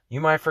 You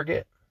might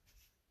forget.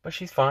 But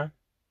she's fine.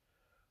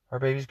 Our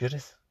baby's good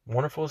as,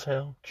 wonderful as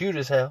hell. Cute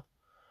as hell.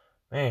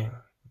 Man,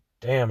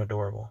 damn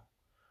adorable.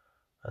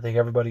 I think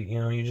everybody,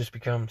 you just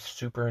become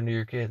super into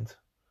your kids.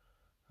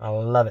 I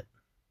love it.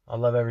 I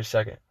love every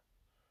second.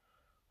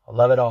 I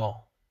love it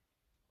all.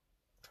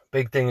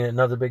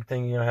 Another big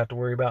thing you don't have to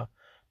worry about.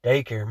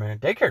 Daycare, man.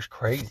 Daycare's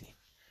crazy.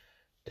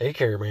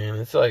 Daycare, man.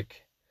 It's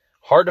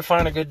hard to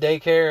find a good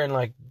daycare,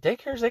 and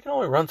daycares, they can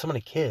only run so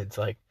many kids.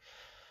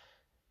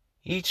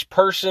 Each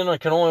person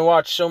can only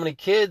watch so many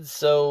kids,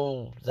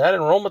 so that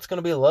enrollment's going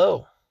to be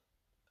low.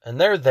 And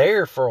they're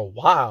there for a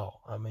while.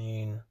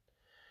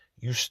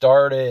 You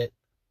start at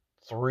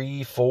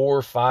 3,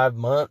 4, 5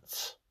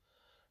 months,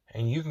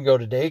 and you can go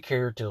to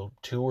daycare till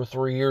 2 or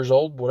 3 years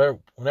old,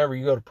 whenever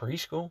you go to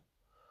preschool.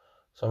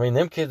 So,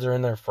 them kids are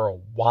in there for a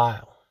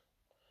while.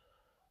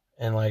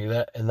 And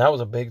that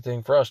was a big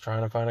thing for us,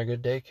 trying to find a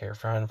good daycare,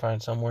 trying to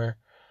find somewhere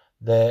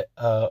that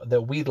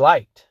we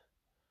liked.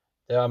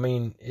 You're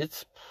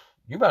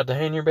about to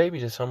hand your baby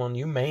to someone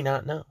you may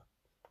not know.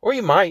 Or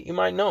you might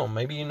know them.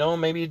 Maybe you know them,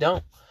 maybe you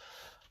don't.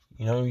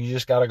 You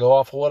just got to go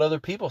off of what other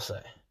people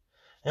say.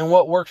 And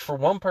what works for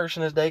one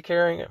person as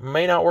daycaring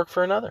may not work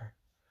for another.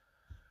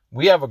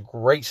 We have a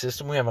great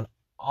system. We have an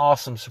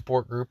awesome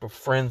support group of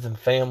friends and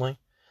family.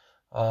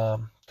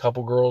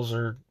 Couple girls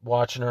are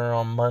watching her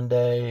on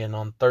Monday and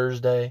on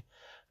Thursday. And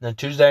then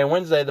Tuesday and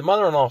Wednesday, the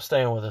mother-in-law is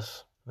staying with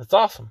us. It's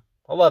awesome.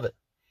 I love it.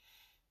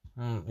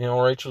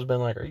 Rachel's been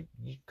like, are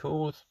you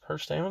cool with her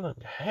staying with us?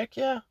 Heck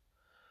yeah.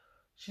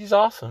 She's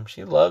awesome.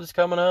 She loves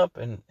coming up.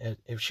 And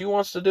if she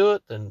wants to do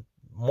it, then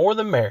more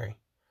than merry.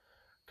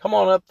 Come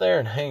on up there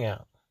and hang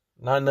out.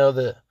 And I know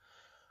that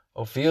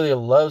Ophelia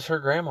loves her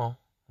grandma.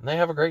 And they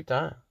have a great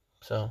time.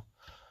 So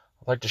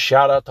I'd like to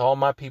shout out to all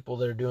my people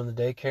that are doing the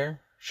daycare.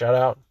 Shout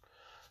out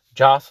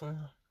Jocelyn.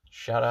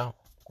 Shout out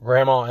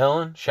Grandma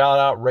Ellen. Shout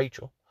out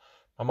Rachel.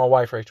 Not my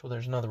wife Rachel.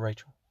 There's another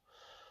Rachel.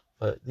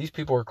 But these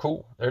people are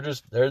cool. They're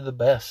the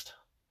best.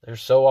 They're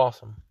so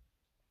awesome.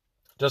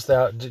 Just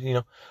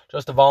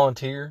to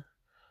volunteer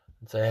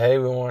and say, hey,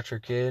 we want to watch your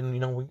kid.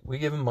 And, we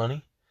give them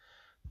money.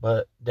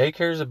 But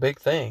daycare is a big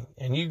thing.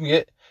 And you can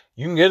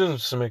get them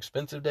some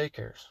expensive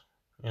daycares.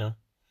 It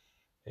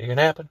can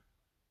happen.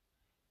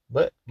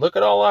 But look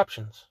at all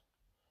options.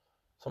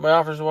 Somebody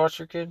offers to watch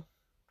your kid,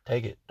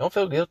 take it. Don't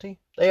feel guilty.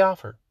 They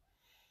offered.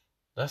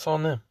 That's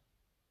on them.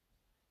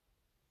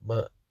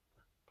 But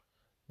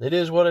it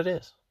is what it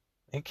is.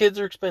 And kids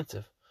are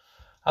expensive.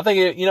 I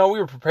think, we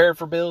were prepared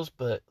for bills,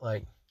 but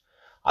I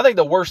think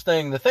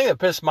the thing that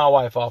pissed my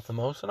wife off the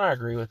most, and I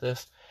agree with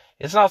this,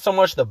 it's not so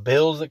much the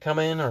bills that come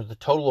in or the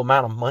total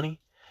amount of money.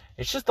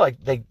 It's just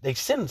they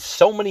send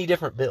so many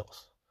different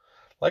bills.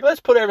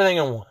 Let's put everything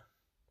in one.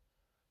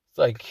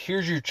 It's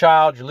here's your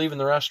child, you're leaving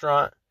the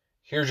restaurant,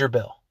 here's your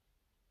bill.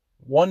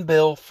 One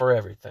bill for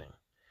everything.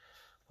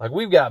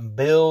 We've got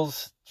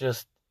bills,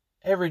 just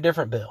every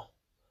different bill.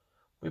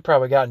 We've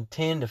probably gotten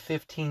 10 to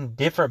 15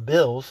 different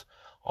bills,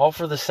 all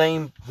for the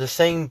same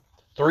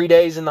 3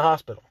 days in the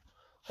hospital.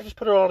 I just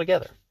put it all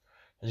together.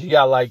 Because you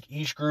got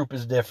each group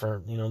is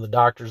different. The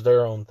doctor's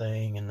their own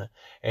thing, and the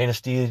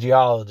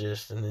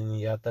anesthesiologist, and then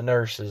you got the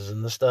nurses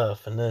and the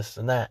stuff, and this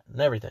and that, and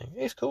everything.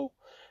 It's cool.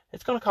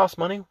 It's going to cost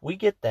money. We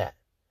get that.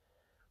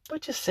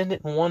 But just send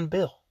it in one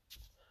bill.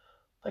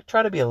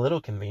 Try to be a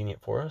little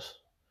convenient for us.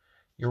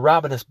 You're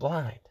robbing us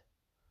blind.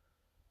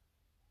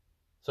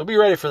 So be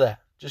ready for that.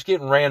 Just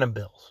getting random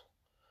bills.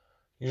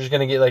 You're just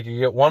going to get you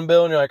get one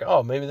bill and you're like,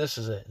 oh, maybe this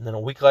is it. And then a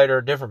week later,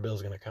 a different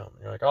bill's going to come.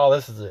 You're like, oh,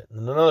 this is it. And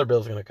then another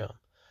bill's going to come.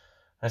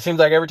 And it seems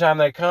like every time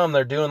they come,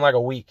 they're doing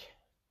a week.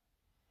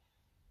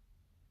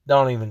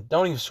 Don't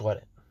even sweat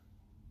it.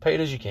 Pay it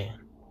as you can.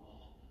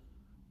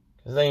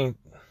 Because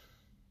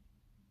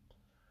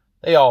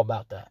they all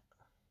about that.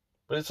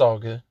 But it's all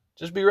good.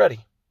 Just be ready.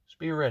 Just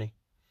be ready.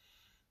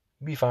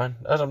 You'll be fine.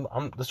 That's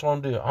what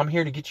I'm doing. I'm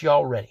here to get you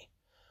all ready.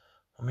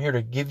 I'm here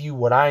to give you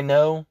what I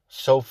know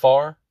so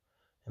far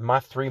in my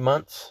 3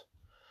 months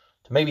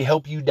to maybe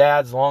help you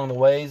dads along the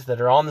ways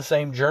that are on the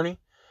same journey,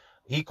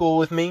 equal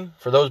with me,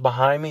 for those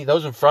behind me,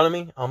 those in front of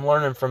me. I'm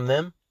learning from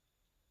them.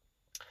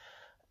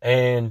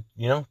 And,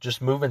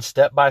 just moving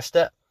step by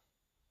step.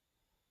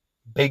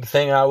 Big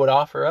thing I would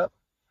offer up,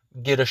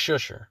 get a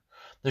shusher.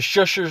 The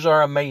shushers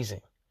are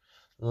amazing.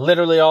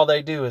 Literally all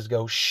they do is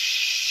go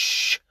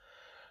shh,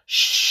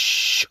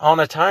 shh, on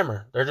a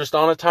timer. They're just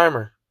on a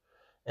timer.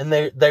 And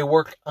they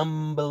work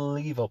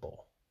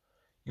unbelievable.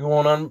 We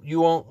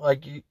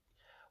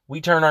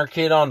turn our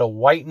kid on to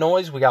white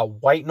noise. We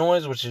got white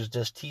noise, which is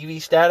just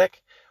TV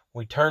static.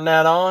 We turn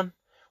that on.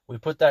 We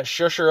put that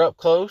shusher up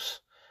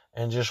close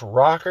and just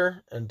rock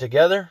her, and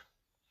together,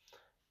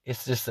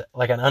 it's just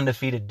like an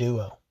undefeated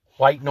duo.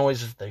 White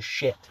noise is the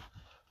shit.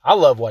 I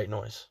love white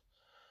noise.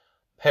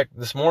 Heck,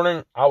 this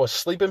morning I was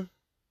sleeping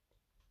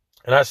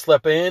and I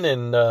slept in,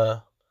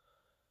 and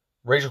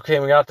Rachel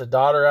came and got the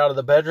daughter out of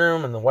the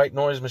bedroom, and the white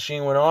noise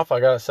machine went off.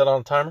 I got it set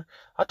on a timer.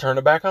 I turned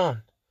it back on,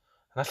 and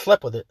I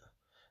slept with it.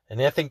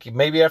 And I think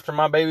maybe after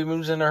my baby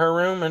moves into her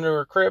room, into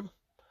her crib,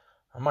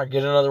 I might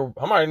get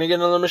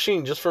another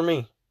machine just for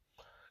me.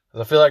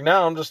 Because I feel like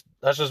now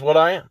that's just what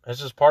I am. It's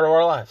just part of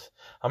our lives.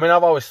 I've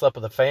always slept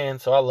with a fan,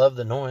 so I love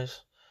the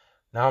noise.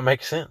 Now it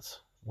makes sense.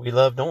 We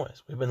love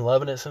noise. We've been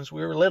loving it since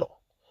we were little.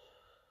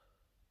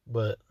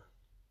 But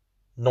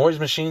noise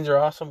machines are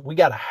awesome. We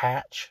got a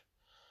Hatch.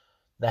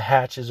 The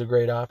Hatch is a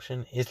great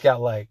option. It's got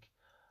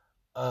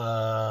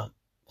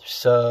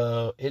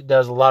so it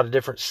does a lot of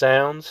different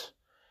sounds.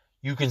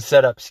 You can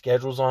set up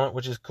schedules on it,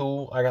 which is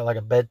cool. I got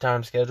a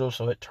bedtime schedule,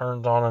 so it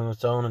turns on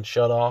its own and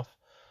shut off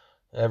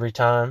every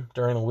time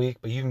during the week.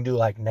 But you can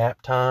do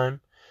nap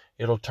time.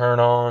 It'll turn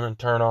on and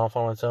turn off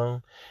on its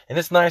own. And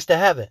it's nice to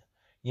have it.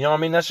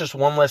 That's just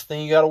one less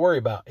thing you got to worry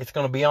about. It's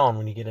going to be on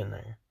when you get in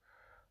there.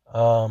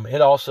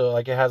 It also,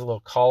 it has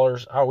little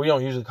collars. We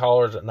don't use the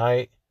collars at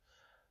night.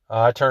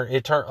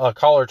 A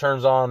collar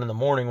turns on in the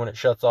morning when it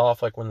shuts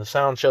off. When the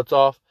sound shuts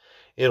off,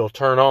 it'll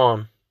turn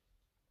on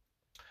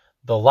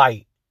the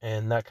light,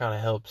 and that kind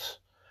of helps.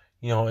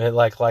 It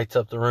lights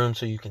up the room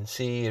so you can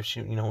see if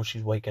when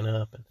she's waking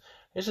up, and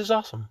it's just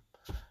awesome.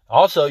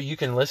 Also, you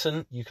can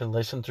listen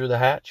through the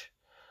Hatch,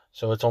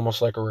 so it's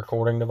almost like a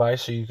recording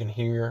device, so you can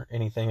hear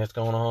anything that's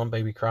going on,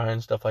 baby crying,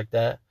 stuff like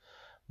that.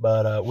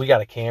 But we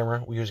got a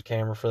camera. We use a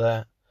camera for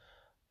that.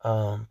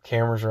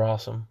 Cameras are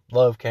awesome.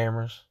 Love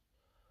cameras.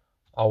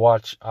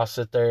 I'll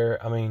sit there.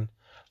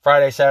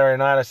 Friday, Saturday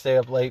night, I stay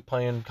up late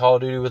playing Call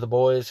of Duty with the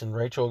boys, and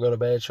Rachel will go to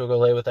bed. She'll go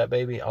lay with that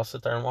baby. I'll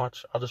sit there and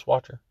watch. I'll just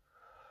watch her.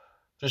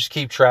 Just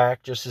keep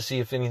track, just to see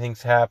if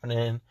anything's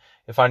happening,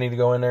 if I need to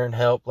go in there and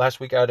help. Last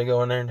week I had to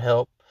go in there and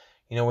help.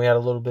 We had a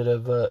little bit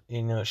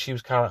of, she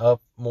was kind of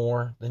up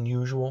more than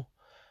usual.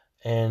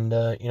 And,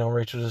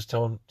 Rachel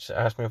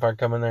asked me if I could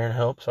come in there and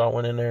help. So I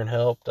went in there and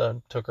helped.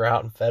 Took her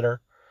out and fed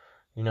her.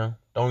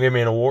 Don't give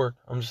me an award.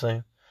 I'm just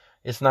saying.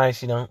 It's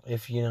nice,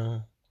 if,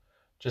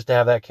 just to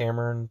have that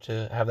camera and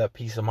to have that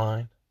peace of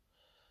mind.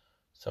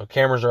 So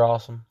cameras are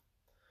awesome.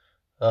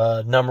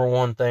 Number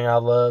one thing I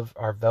love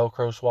are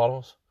Velcro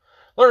swaddles.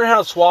 Learning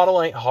how to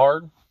swaddle ain't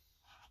hard.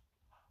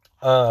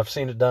 I've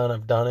seen it done.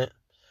 I've done it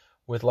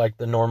with like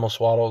the normal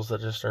swaddles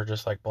that are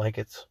just like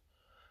blankets.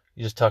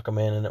 You just tuck them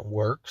in and it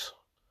works,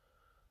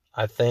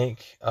 I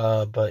think.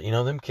 But you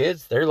know, them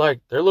kids, they're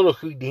little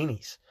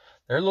Houdinis.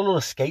 They're little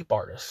escape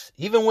artists.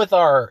 Even with the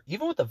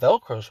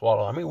Velcro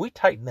swaddle, I mean, we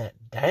tighten that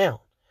down,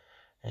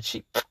 and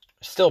she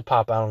still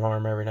pop out an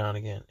arm every now and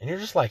again. And you're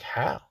just like,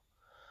 how?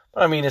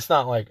 But I mean, it's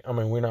not like, I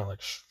mean, we're not like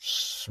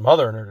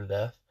smothering her to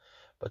death.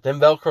 But them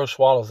Velcro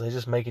swaddles, they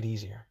just make it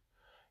easier.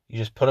 You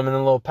just put them in a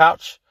little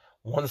pouch.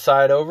 One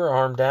side over,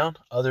 arm down.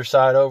 Other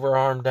side over,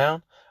 arm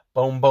down.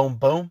 Boom, boom,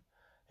 boom.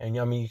 And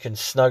I mean, you can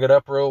snug it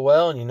up real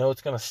well, and you know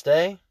it's going to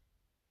stay.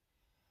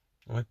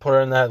 And we put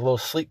her in that little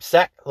sleep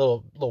sack,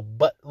 little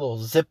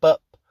zip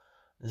up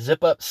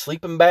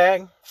sleeping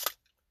bag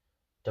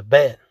to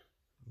bed.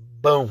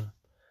 Boom.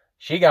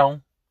 She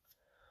gone.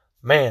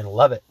 Man,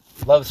 love it.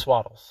 Love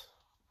swaddles.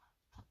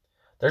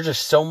 There's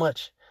so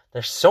much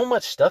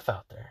stuff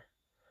out there.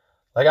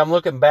 Like, I'm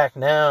looking back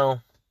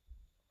now.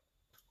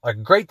 Like,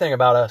 a great thing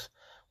about us,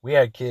 we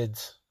had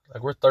kids.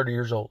 Like, we're 30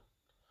 years old.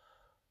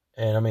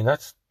 And, I mean,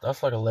 that's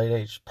like a late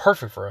age.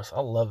 Perfect for us. I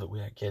love that we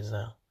had kids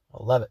now.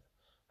 I love it.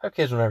 Have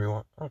kids whenever you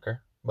want. I don't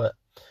care. But,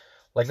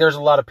 like, there's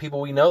a lot of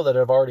people we know that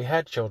have already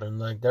had children.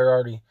 Like, they're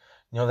already,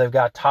 you know, they've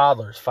got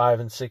toddlers, 5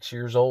 and 6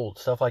 years old,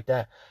 stuff like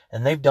that.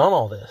 And they've done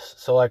all this.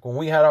 So, like, when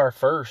we had our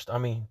first, I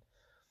mean,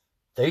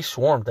 they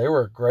swarmed. They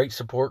were a great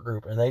support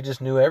group, and they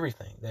just knew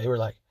everything. They were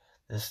like,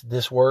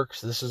 this works.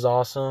 This is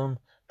awesome.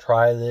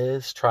 Try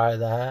this, try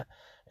that.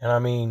 And I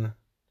mean,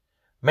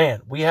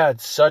 man, we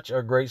had such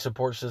a great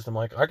support system.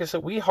 Like I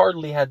said, we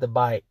hardly had to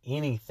buy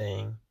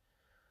anything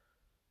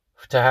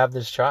to have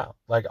this child.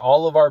 Like,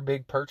 all of our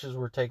big purchases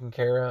were taken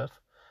care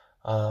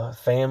of.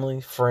 Family,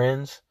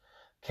 friends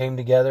came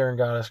together and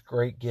got us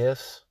great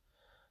gifts.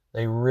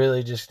 They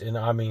really just, and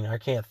I mean, I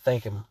can't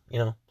thank them, you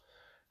know.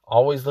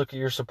 Always look at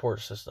your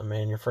support system,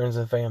 man, your friends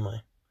and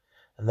family.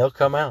 And they'll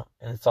come out,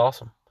 and it's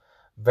awesome.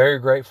 Very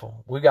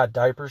grateful. We got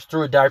diapers.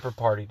 Threw a diaper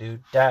party,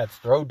 dude. Dads,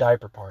 throw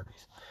diaper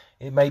parties.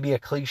 It may be a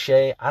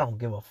cliche. I don't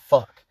give a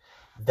fuck.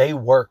 They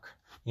work,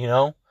 you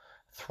know.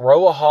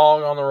 Throw a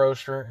hog on the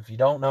roaster. If you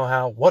don't know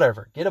how,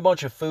 whatever. Get a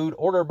bunch of food.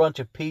 Order a bunch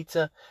of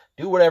pizza.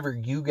 Do whatever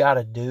you got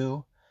to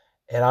do.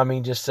 And I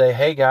mean, just say,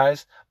 hey,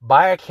 guys,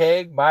 buy a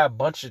keg.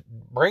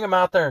 Bring them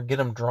out there and get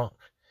them drunk.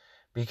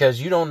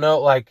 Because you don't know,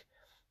 like,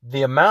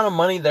 the amount of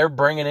money they're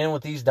bringing in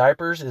with these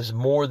diapers is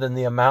more than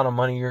the amount of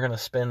money you're going to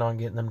spend on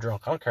getting them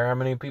drunk. I don't care how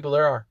many people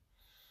there are.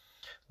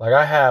 Like,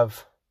 I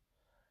have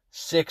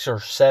 6 or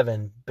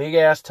 7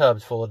 big-ass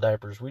tubs full of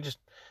diapers. We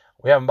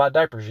haven't bought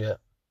diapers yet.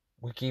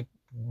 We keep,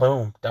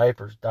 boom,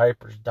 diapers.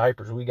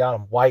 We got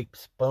them.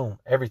 Wipes, boom,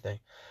 everything.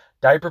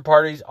 Diaper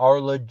parties are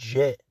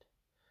legit.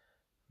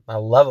 I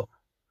love them.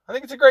 I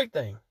think it's a great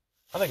thing.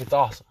 I think it's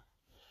awesome.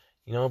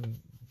 You know,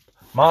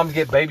 moms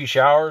get baby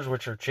showers,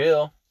 which are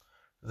chill.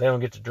 They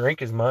don't get to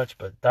drink as much,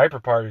 but diaper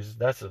parties,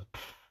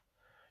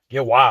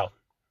 get wild.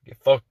 Get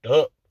fucked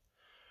up.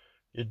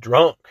 Get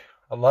drunk.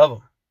 I love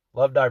them.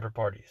 Love diaper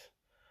parties.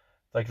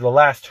 Like the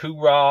last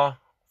hoorah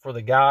for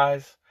the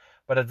guys,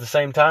 but at the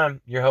same time,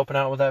 you're helping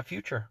out with that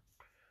future.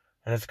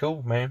 And it's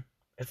cool, man.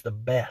 It's the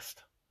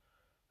best.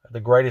 The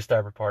greatest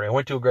diaper party. I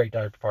went to a great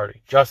diaper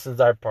party. Justin's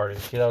diaper party.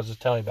 The kid I was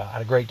just telling you about. I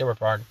had a great diaper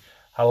party.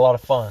 Had a lot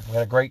of fun. We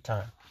had a great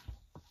time.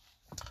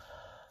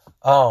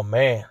 Oh,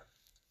 man.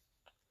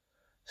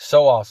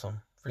 So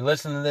awesome. If you're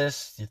listening to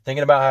this, you're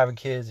thinking about having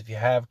kids. If you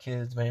have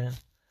kids, man,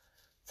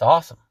 it's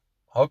awesome.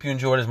 I hope you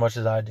enjoy it as much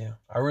as I do.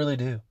 I really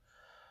do.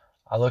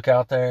 I look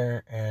out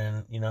there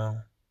and, you know,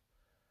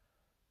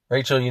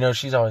 Rachel, you know,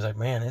 she's always like,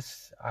 man,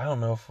 I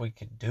don't know if we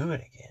could do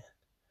it again.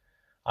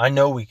 I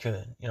know we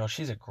could. You know,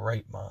 she's a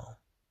great mom.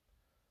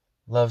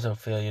 Loves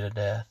Ophelia to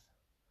death.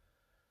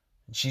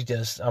 And she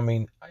just, I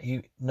mean,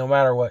 no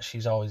matter what,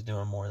 she's always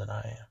doing more than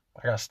I am.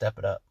 I got to step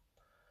it up.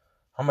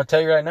 I'm going to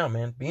tell you right now,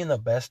 man, being the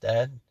best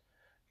dad,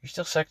 you're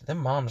still second. Them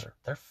moms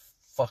they're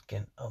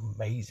fucking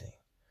amazing.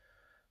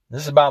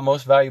 This is about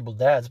most valuable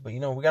dads, but, you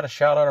know, we got to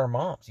shout out our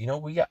moms. You know,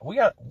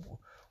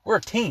 we're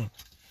a team.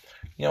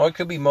 You know, it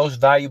could be most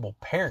valuable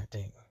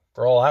parenting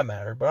for all that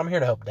matter, but I'm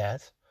here to help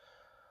dads.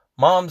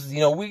 Moms,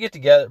 you know,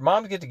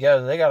 moms get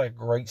together, they got a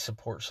great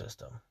support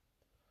system.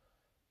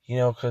 You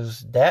know, because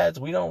dads,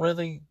 we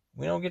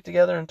don't get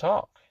together and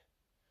talk.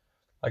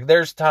 Like,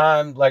 there's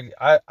time, like,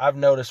 I've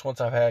noticed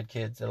once I've had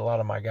kids that a lot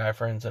of my guy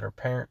friends that are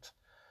parents,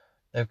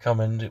 they've come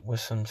in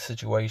with some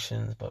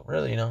situations, but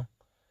really, you know,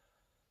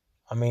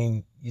 I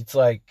mean, it's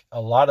like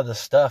a lot of the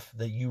stuff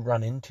that you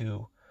run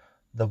into,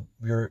 the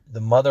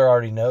mother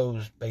already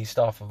knows based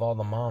off of all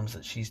the moms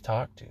that she's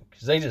talked to.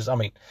 Because they just, I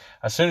mean,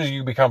 as soon as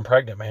you become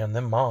pregnant, man,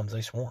 them moms,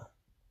 they swarm.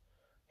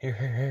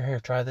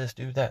 Here, try this,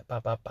 do that.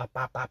 Bop, bop, bop,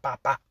 bop, bop,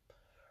 bop, bop.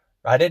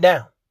 Write it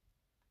down.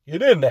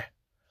 Get in there.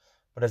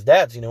 But as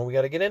dads, you know, we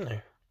got to get in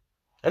there.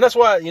 And that's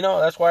why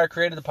I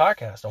created the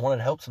podcast. I wanted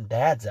to help some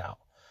dads out.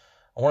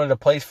 I wanted a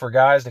place for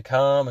guys to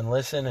come and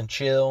listen and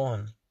chill.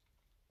 And,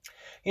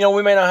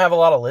 We may not have a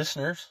lot of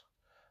listeners,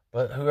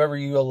 but whoever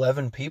you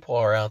 11 people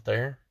are out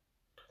there,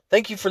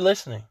 thank you for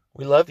listening.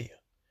 We love you.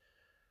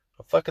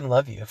 I fucking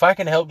love you. If I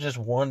can help just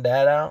one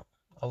dad out,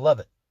 I love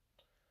it.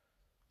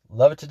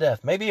 Love it to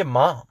death. Maybe a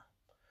mom.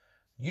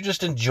 You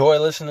just enjoy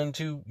listening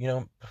to,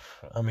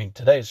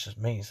 today it's just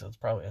me, so it's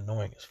probably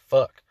annoying as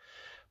fuck.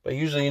 But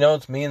usually,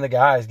 it's me and the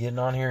guys getting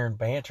on here and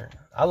bantering.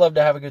 I love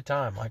to have a good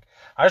time. Like,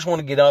 I just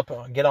want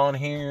to get on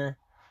here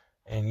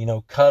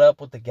and, cut up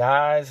with the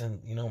guys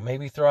and,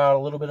 maybe throw out a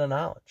little bit of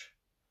knowledge.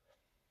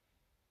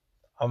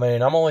 I'm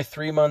only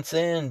 3 months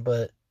in,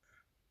 but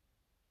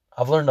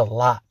I've learned a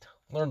lot.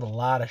 Learned a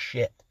lot of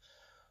shit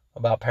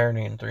about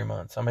parenting in 3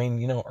 months.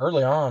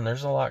 Early on,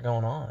 there's a lot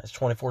going on. It's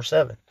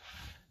 24/7.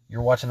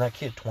 You're watching that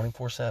kid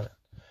 24/7.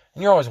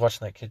 And you're always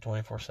watching that kid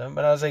 24/7.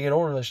 But as they get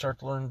older, they start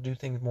to learn to do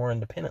things more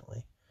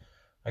independently.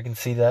 I can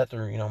see that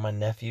through, my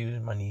nephews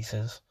and my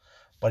nieces.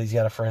 Buddy's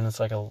got a friend that's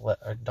like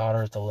a daughter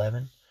that's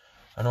 11.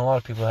 I know a lot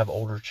of people have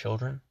older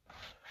children.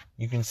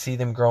 You can see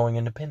them growing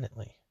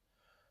independently.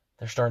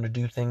 They're starting to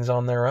do things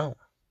on their own.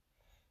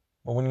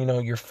 But when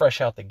you're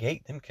fresh out the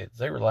gate, them kids,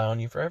 they rely on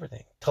you for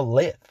everything. To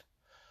live.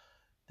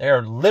 They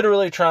are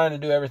literally trying to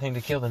do everything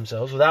to kill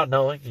themselves without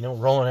knowing,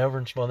 rolling over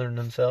and smothering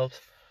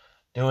themselves.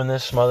 Doing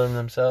this, smothering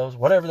themselves.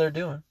 Whatever they're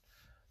doing.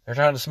 They're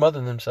trying to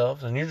smother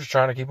themselves, and you're just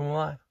trying to keep them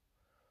alive.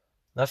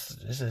 That's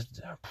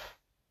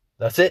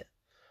it.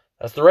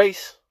 That's the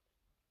race.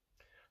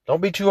 Don't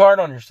be too hard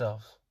on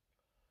yourselves.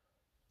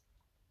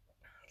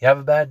 You have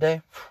a bad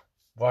day?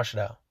 Wash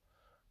it out.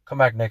 Come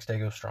back next day,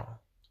 go strong.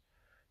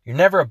 You're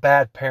never a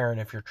bad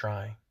parent if you're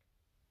trying.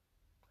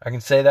 I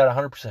can say that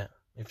 100%.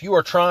 If you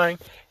are trying,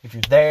 if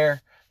you're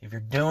there, if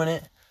you're doing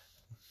it,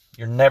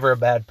 you're never a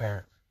bad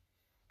parent.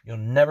 You'll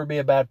never be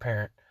a bad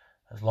parent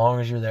as long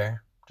as you're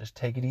there. Just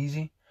take it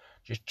easy.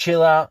 Just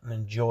chill out and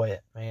enjoy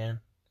it, man.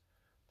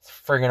 It's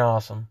friggin'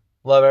 awesome.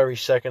 Love every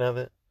second of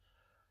it.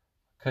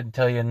 Couldn't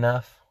tell you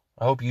enough.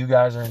 I hope you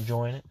guys are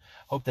enjoying it.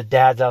 I hope the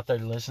dads out there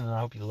listening. I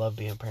hope you love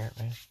being a parent,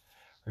 man.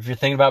 Or if you're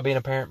thinking about being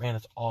a parent, man,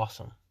 it's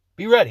awesome.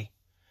 Be ready.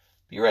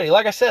 Be ready.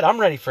 Like I said, I'm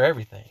ready for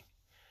everything.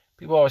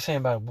 People always saying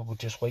about, well,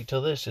 just wait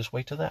till this, just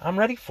wait till that. I'm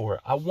ready for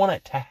it. I want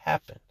it to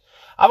happen.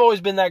 I've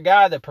always been that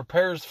guy that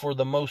prepares for I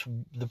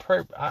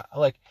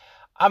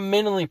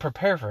mentally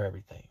prepare for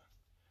everything.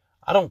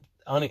 I don't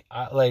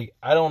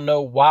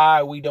know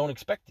why we don't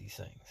expect these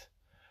things.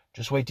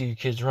 Just wait till your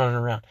kid's running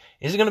around.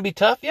 Is it going to be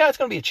tough? Yeah, it's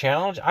going to be a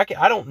challenge.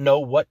 I don't know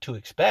what to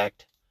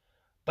expect,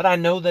 but I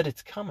know that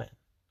it's coming.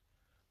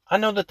 I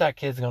know that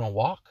kid's going to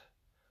walk.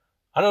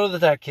 I know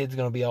that kid's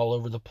going to be all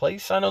over the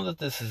place. I know that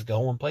this is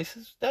going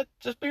places.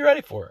 Just be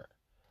ready for it.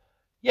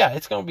 Yeah,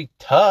 it's going to be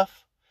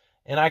tough.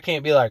 And I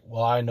can't be like,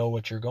 well, I know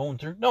what you're going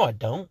through. No, I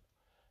don't.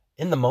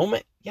 In the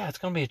moment, yeah, it's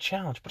going to be a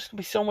challenge, but it's going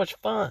to be so much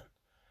fun.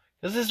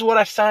 Because this is what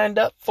I signed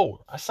up for.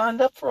 I signed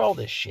up for all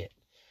this shit.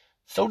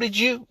 So did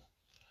you.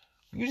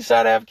 When you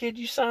decide to have a kid,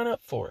 you sign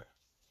up for it.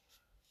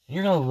 And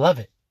you're going to love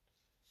it.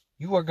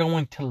 You are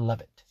going to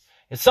love it.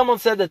 If someone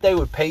said that they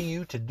would pay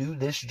you to do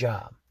this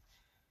job,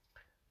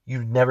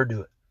 you'd never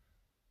do it.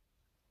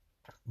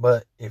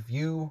 But if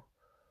you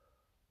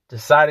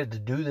decided to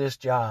do this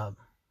job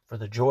for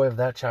the joy of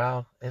that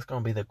child, it's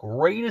going to be the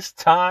greatest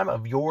time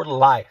of your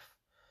life.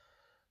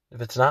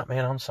 If it's not,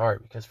 man, I'm sorry,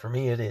 because for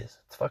me it is.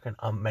 It's fucking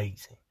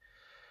amazing.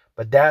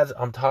 But dads,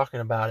 I'm talking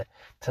about it.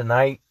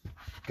 Tonight,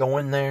 go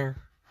in there,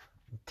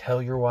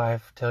 tell your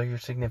wife, tell your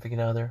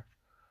significant other,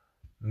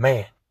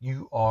 man,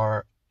 you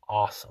are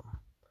awesome.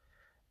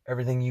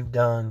 Everything you've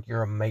done,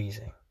 you're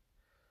amazing.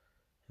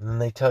 And then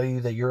they tell you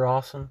that you're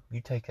awesome,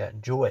 you take that,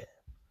 enjoy it.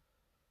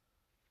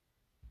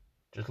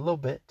 Just a little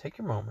bit, take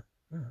your moment.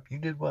 You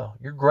did well.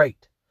 You're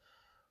great.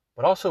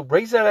 But also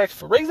raise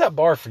that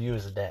bar for you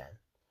as a dad.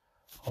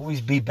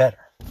 Always be better.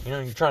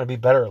 You're trying to be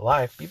better at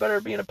life. Be better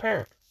at being a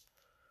parent.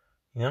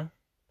 Because,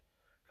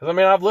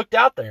 I've looked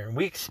out there and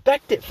we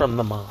expect it from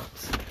the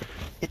moms.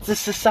 It's a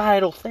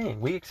societal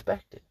thing. We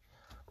expect it.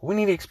 But we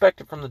need to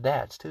expect it from the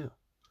dads too.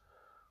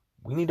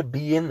 We need to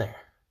be in there.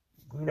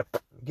 We need to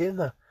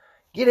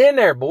get in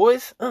there,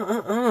 boys.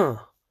 Let's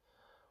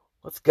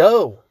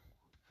go.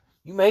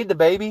 You made the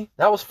baby.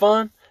 That was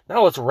fun.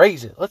 Now let's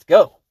raise it. Let's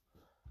go.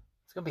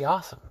 It's going to be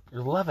awesome.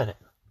 You're loving it.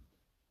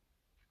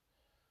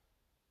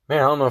 Man,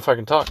 I don't know if I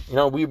can talk.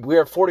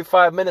 We're at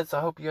 45 minutes. I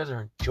hope you guys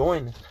are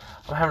enjoying this.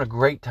 I'm having a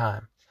great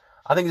time.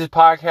 I think this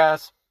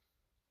podcast,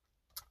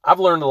 I've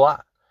learned a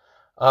lot.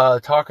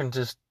 Talking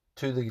to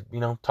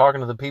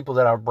the people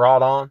that I've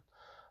brought on.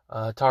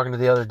 Talking to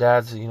the other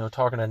dads,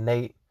 talking to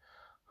Nate,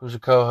 who's a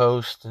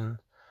co-host, and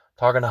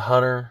talking to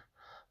Hunter,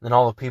 and then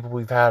all the people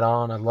we've had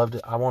on. I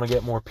want to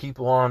get more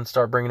people on,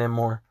 start bringing in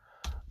more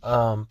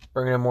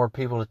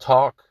people to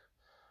talk,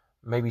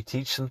 maybe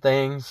teach some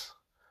things.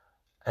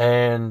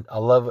 And I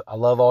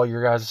love all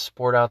your guys'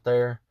 support out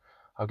there.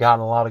 I've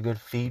gotten a lot of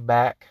good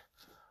feedback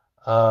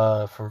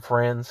from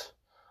friends.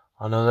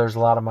 I know there's a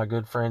lot of my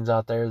good friends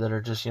out there that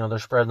are just, they're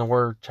spreading the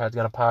word. Chad's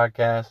got a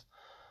podcast.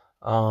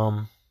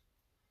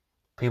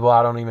 People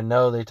I don't even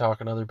know, they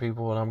talking to other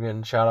people, and I'm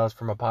getting shout outs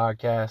from a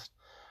podcast.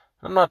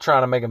 I'm not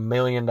trying to make $1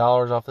 million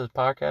off this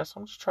podcast.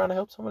 I'm just trying to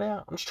help somebody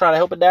out. I'm just trying to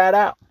help a dad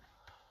out.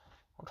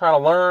 I'm trying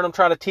to learn. I'm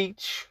trying to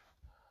teach.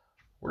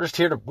 We're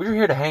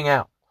here to hang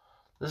out.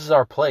 This is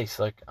our place.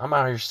 Like, I'm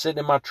out here sitting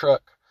in my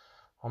truck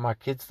while my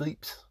kid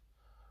sleeps,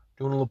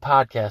 doing a little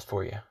podcast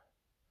for you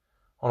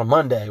on a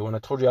Monday when I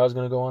told you I was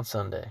going to go on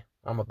Sunday.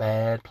 I'm a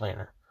bad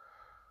planner.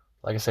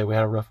 Like I said, we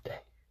had a rough day.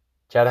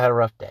 Chad had a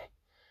rough day.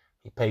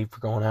 He paid for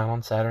going out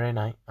on Saturday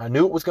night. I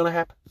knew it was going to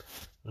happen. It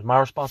was my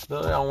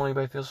responsibility. I don't want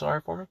anybody to feel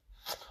sorry for me.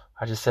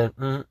 I just said,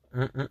 ain't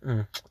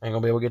going to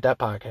be able to get that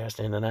podcast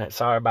in tonight.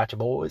 Sorry about you,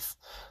 boys.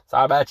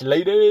 Sorry about you,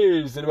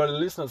 ladies. Anybody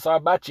listening, sorry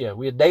about you.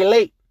 We're a day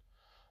late,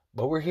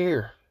 but we're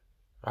here.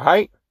 All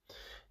right?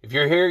 If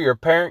you're here, you're a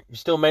parent, you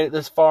still made it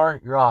this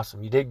far, you're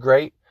awesome. You did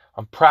great.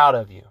 I'm proud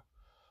of you.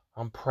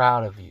 I'm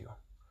proud of you.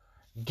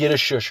 Get a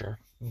shusher.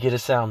 Get a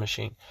sound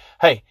machine.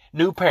 Hey,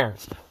 new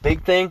parents,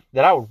 big thing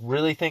that I would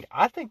really think,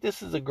 I think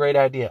this is a great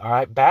idea. All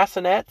right,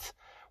 bassinets,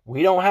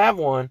 we don't have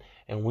one,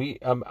 and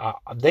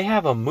they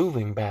have a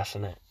moving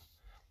bassinet,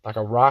 like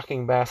a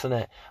rocking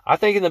bassinet. I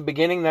think in the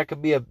beginning that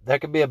could be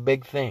a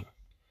big thing,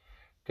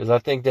 because I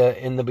think that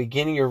in the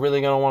beginning you're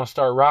really going to want to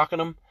start rocking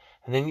them,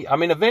 and then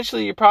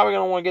eventually you're probably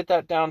going to want to get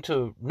that down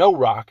to no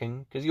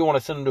rocking, because you want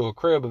to send them to a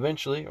crib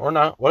eventually, or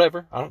not,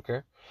 whatever. I don't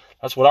care.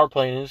 That's what our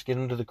plan is, get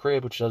them to the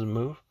crib, which doesn't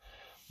move.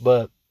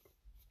 But,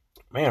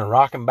 man,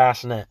 rocking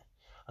bassinet.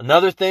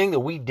 Another thing that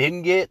we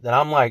didn't get that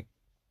I'm like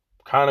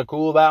kind of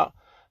cool about,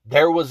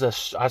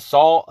 I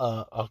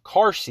saw a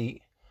car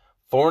seat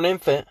for an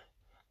infant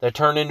that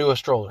turned into a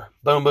stroller.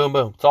 Boom, boom,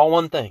 boom. It's all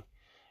one thing.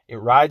 It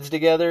rides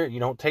together. You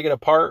don't take it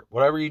apart.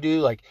 Whatever you do,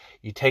 like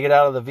you take it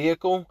out of the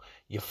vehicle,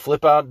 you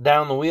flip out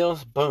down the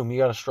wheels, boom, you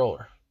got a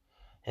stroller.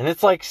 And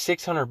it's like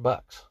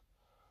 $600.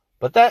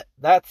 But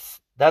that's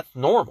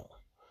normal.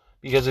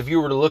 Because if you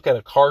were to look at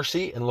a car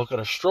seat and look at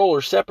a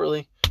stroller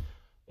separately,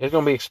 it's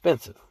going to be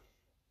expensive.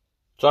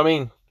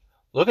 So,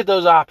 look at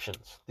those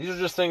options. These are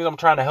just things I'm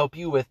trying to help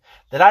you with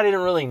that I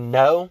didn't really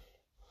know.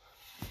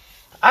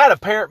 I had a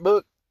parent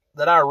book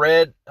that I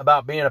read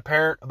about being a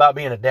parent, about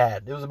being a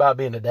dad. It was about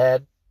being a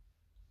dad.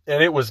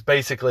 And it was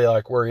basically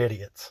like, we're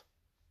idiots.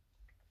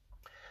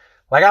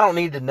 Like, I don't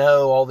need to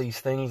know all these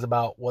things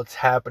about what's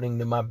happening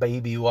to my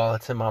baby while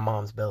it's in my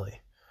mom's belly.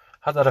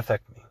 How's that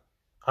affect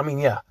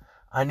me? Yeah.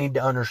 I need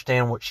to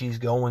understand what she's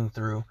going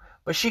through.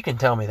 But she can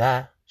tell me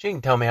that. She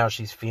can tell me how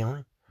she's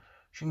feeling.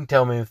 She can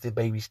tell me if the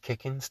baby's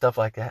kicking, stuff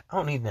like that. I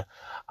don't need that.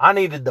 I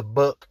needed the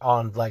book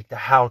on like the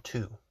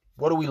how-to.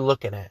 What are we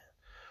looking at?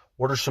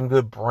 What are some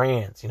good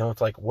brands?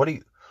 It's like, what are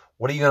you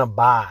going to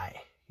buy?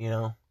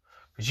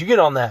 Because you get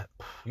on that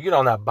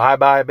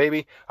bye-bye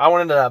baby. I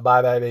went into that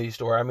bye-bye baby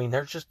store.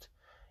 There's just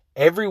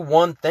every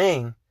one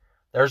thing.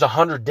 There's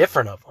 100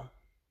 different of them.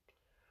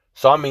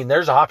 So,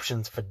 there's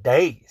options for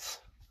days.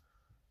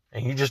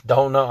 And you just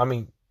don't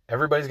know.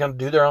 Everybody's going to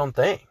do their own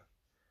thing.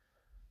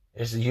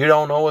 You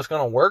don't know what's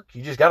going to work.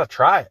 You just got to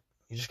try it.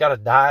 You just got to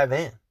dive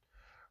in.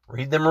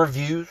 Read them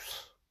reviews.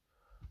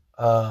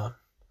 My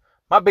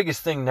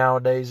biggest thing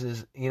nowadays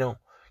is, you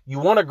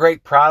want a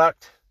great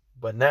product.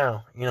 But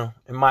now,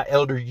 in my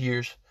elder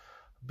years,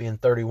 being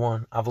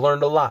 31, I've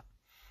learned a lot.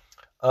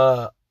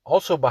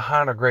 Also,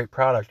 behind a great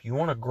product, you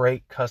want a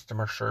great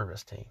customer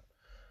service team.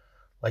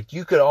 Like,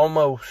 you could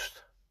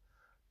almost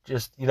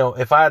just,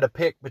 if I had to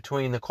pick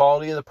between the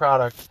quality of the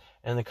product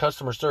and the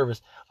customer service,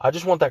 I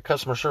just want that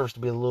customer service to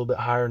be a little bit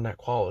higher than that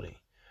quality.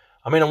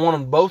 I want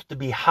them both to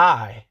be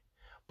high,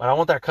 but I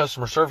want that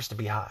customer service to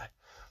be high.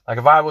 Like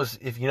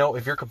if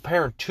you're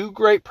comparing two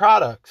great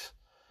products,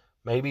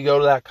 maybe go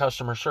to that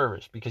customer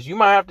service, because you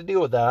might have to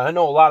deal with that. I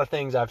know a lot of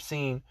things I've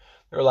seen,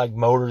 they're like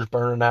motors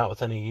burning out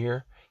within a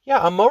year.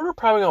 Yeah, a motor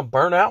probably going to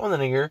burn out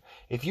within a year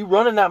if you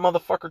running that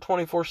motherfucker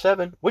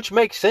 24/7, which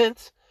makes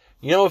sense.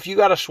 If you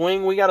got a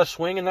swing, we got a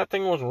swing, and that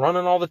thing was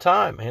running all the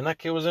time, man. That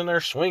kid was in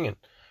there swinging.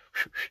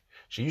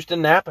 She used to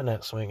nap in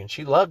that swing, and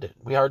she loved it.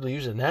 We hardly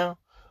use it now.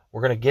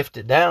 We're going to gift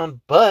it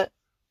down, but,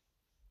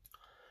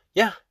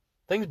 yeah,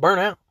 things burn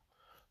out.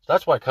 So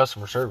that's why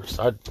customer service.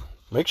 I'd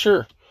make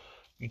sure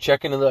you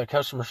check into that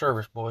customer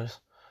service, boys.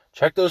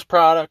 Check those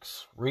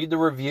products. Read the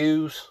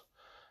reviews.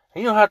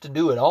 And you don't have to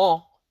do it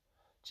all.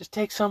 Just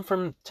take some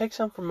from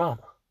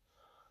mama.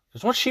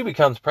 Because once she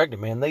becomes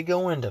pregnant, man, they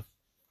go into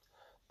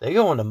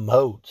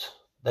modes.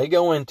 They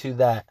go into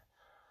that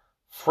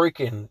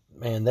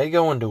they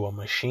go into a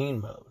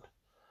machine mode.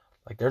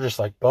 Like, they're just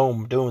like,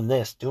 boom, doing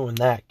this, doing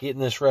that,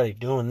 getting this ready,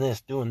 doing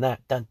this, doing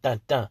that, dun,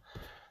 dun, dun.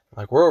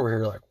 Like, we're over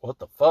here like, what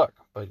the fuck?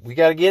 But we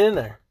got to get in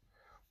there.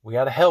 We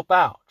got to help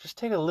out. Just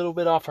take a little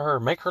bit off of her.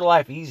 Make her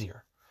life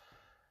easier.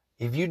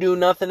 If you do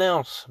nothing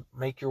else,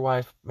 make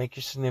your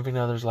significant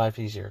other's life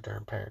easier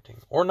during parenting.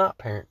 Or not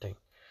parenting.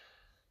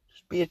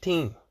 Just be a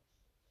team.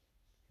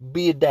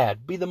 Be a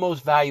dad. Be the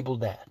most valuable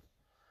dad.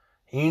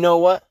 And you know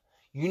what?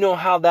 You know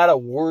how that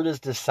award is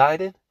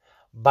decided?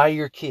 By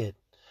your kid.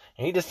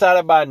 And he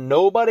decided by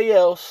nobody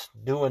else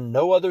doing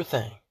no other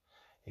thing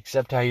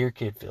except how your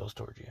kid feels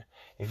towards you.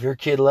 If your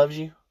kid loves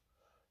you,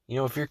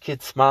 if your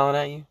kid's smiling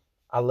at you,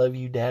 I love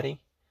you,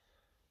 daddy.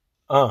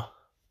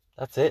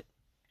 That's it.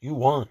 You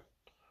won.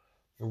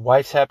 Your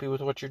wife's happy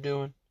with what you're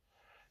doing.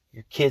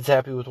 Your kid's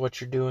happy with what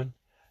you're doing.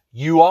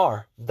 You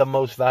are the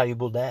most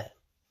valuable dad.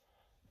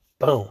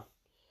 Boom.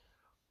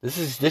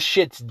 This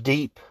shit's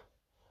deep.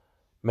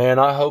 Man,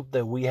 I hope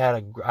that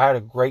I had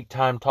a great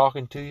time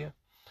talking to you.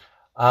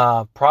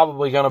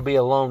 Probably going to be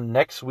alone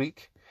next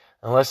week.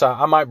 Unless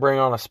I might bring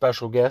on a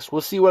special guest.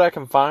 We'll see what I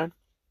can find.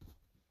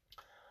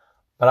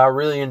 But I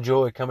really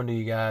enjoy coming to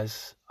you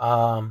guys.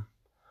 I'd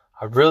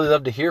really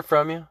love to hear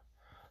from you.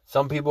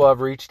 Some people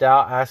have reached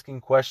out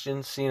asking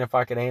questions, seeing if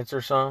I could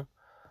answer some.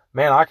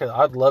 Man,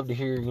 I'd love to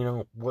hear,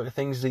 what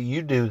things that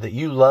you do that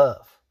you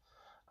love.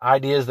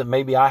 Ideas that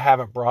maybe I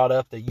haven't brought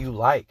up that you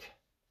like.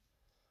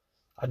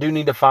 I do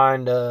need to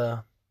find,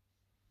 I'd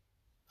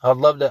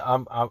love to,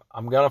 I'm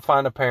going to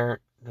find a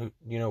parent who,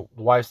 the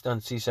wife's done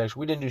C-section.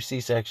 We didn't do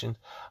C-sections.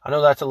 I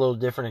know that's a little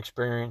different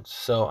experience.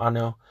 So I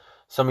know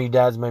some of you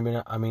dads maybe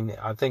not,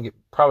 I think it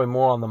probably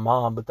more on the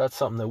mom, but that's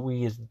something that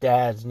we as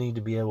dads need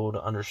to be able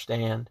to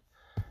understand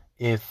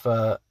if,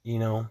 so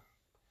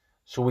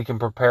we can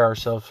prepare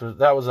ourselves for,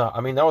 that was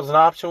an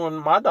option when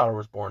my daughter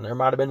was born. There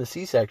might have been a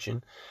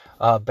C-section,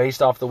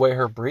 based off the way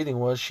her breathing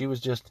was. She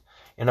was just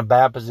in a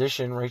bad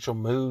position. Rachel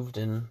moved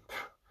and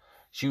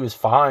she was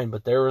fine,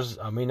 but there was,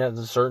 at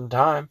a certain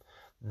time,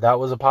 that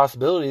was a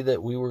possibility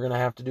that we were going to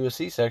have to do a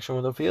C-section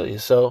with Ophelia.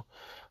 So,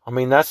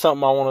 that's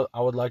something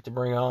I would like to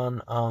bring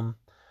on.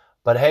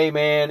 But hey,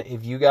 man,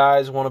 if you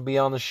guys want to be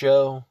on the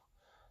show,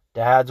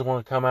 dads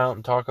want to come out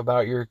and talk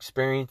about your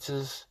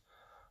experiences,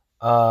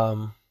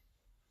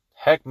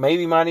 heck,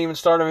 maybe might even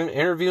start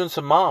interviewing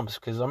some moms.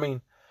 Because,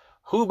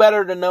 who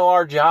better to know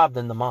our job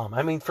than the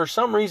mom? For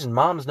some reason,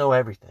 moms know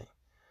everything.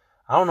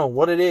 I don't know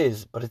what it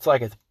is, but it's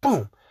like,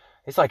 boom.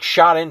 It's like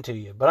shot into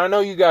you. But I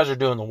know you guys are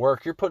doing the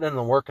work. You're putting in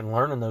the work and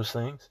learning those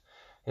things.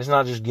 It's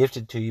not just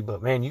gifted to you,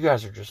 but man, you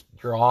guys are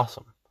you're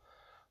awesome.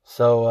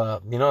 So,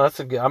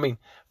 that's a good,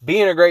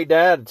 being a great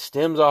dad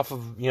stems off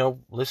of,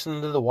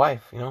 listening to the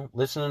wife,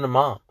 listening to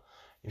mom.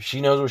 If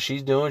she knows what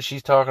she's doing,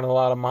 she's talking to a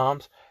lot of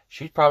moms,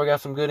 she's probably got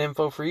some good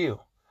info for you.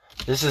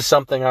 This is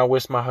something I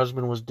wish my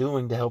husband was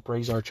doing to help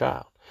raise our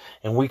child.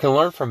 And we can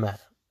learn from that.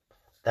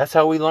 That's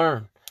how we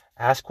learn.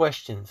 Ask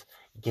questions.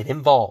 Get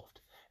involved.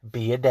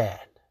 Be a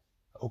dad.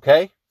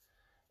 Okay?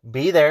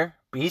 Be there.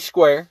 Be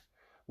square.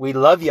 We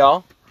love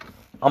y'all.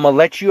 I'm going to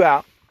let you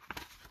out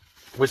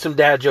with some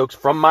dad jokes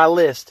from my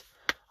list.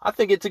 I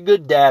think it's a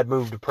good dad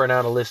move to print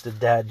out a list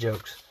of dad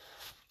jokes.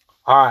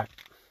 All right.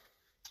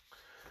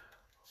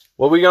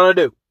 What we going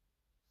to do?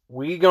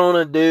 We going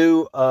to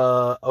do,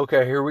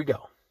 okay, here we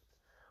go.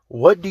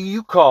 What do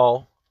you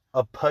call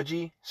a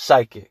pudgy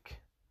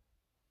psychic?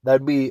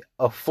 That'd be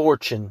a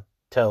fortune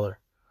teller.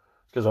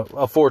 Because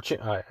a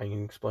fortune, I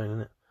can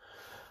explain it.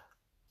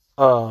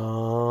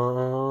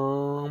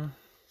 Want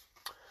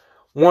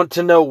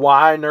to know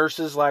why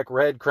nurses like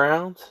red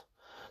crowns?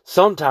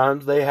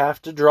 Sometimes they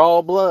have to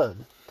draw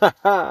blood.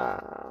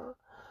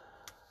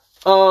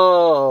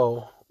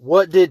 Oh,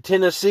 what did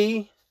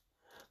Tennessee?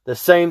 The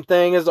same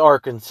thing as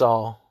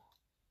Arkansas.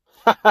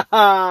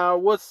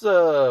 What's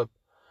up?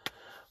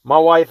 My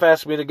wife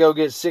asked me to go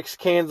get 6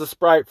 cans of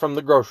Sprite from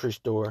the grocery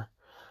store.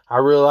 I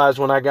realized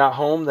when I got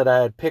home that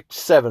I had picked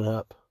 7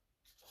 up.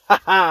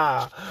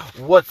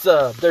 What's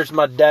up? There's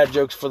my dad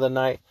jokes for the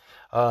night.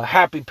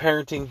 Happy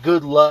parenting.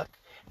 Good luck.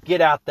 Get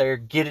out there.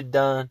 Get it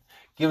done.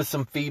 Give us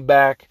some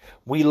feedback.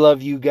 We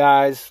love you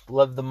guys.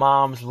 Love the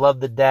moms. Love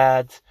the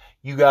dads.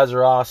 You guys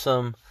are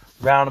awesome.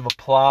 Round of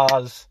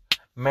applause.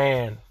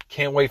 Man,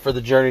 can't wait for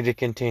the journey to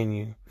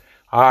continue.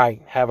 All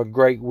right. Have a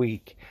great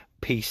week.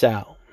 Peace out.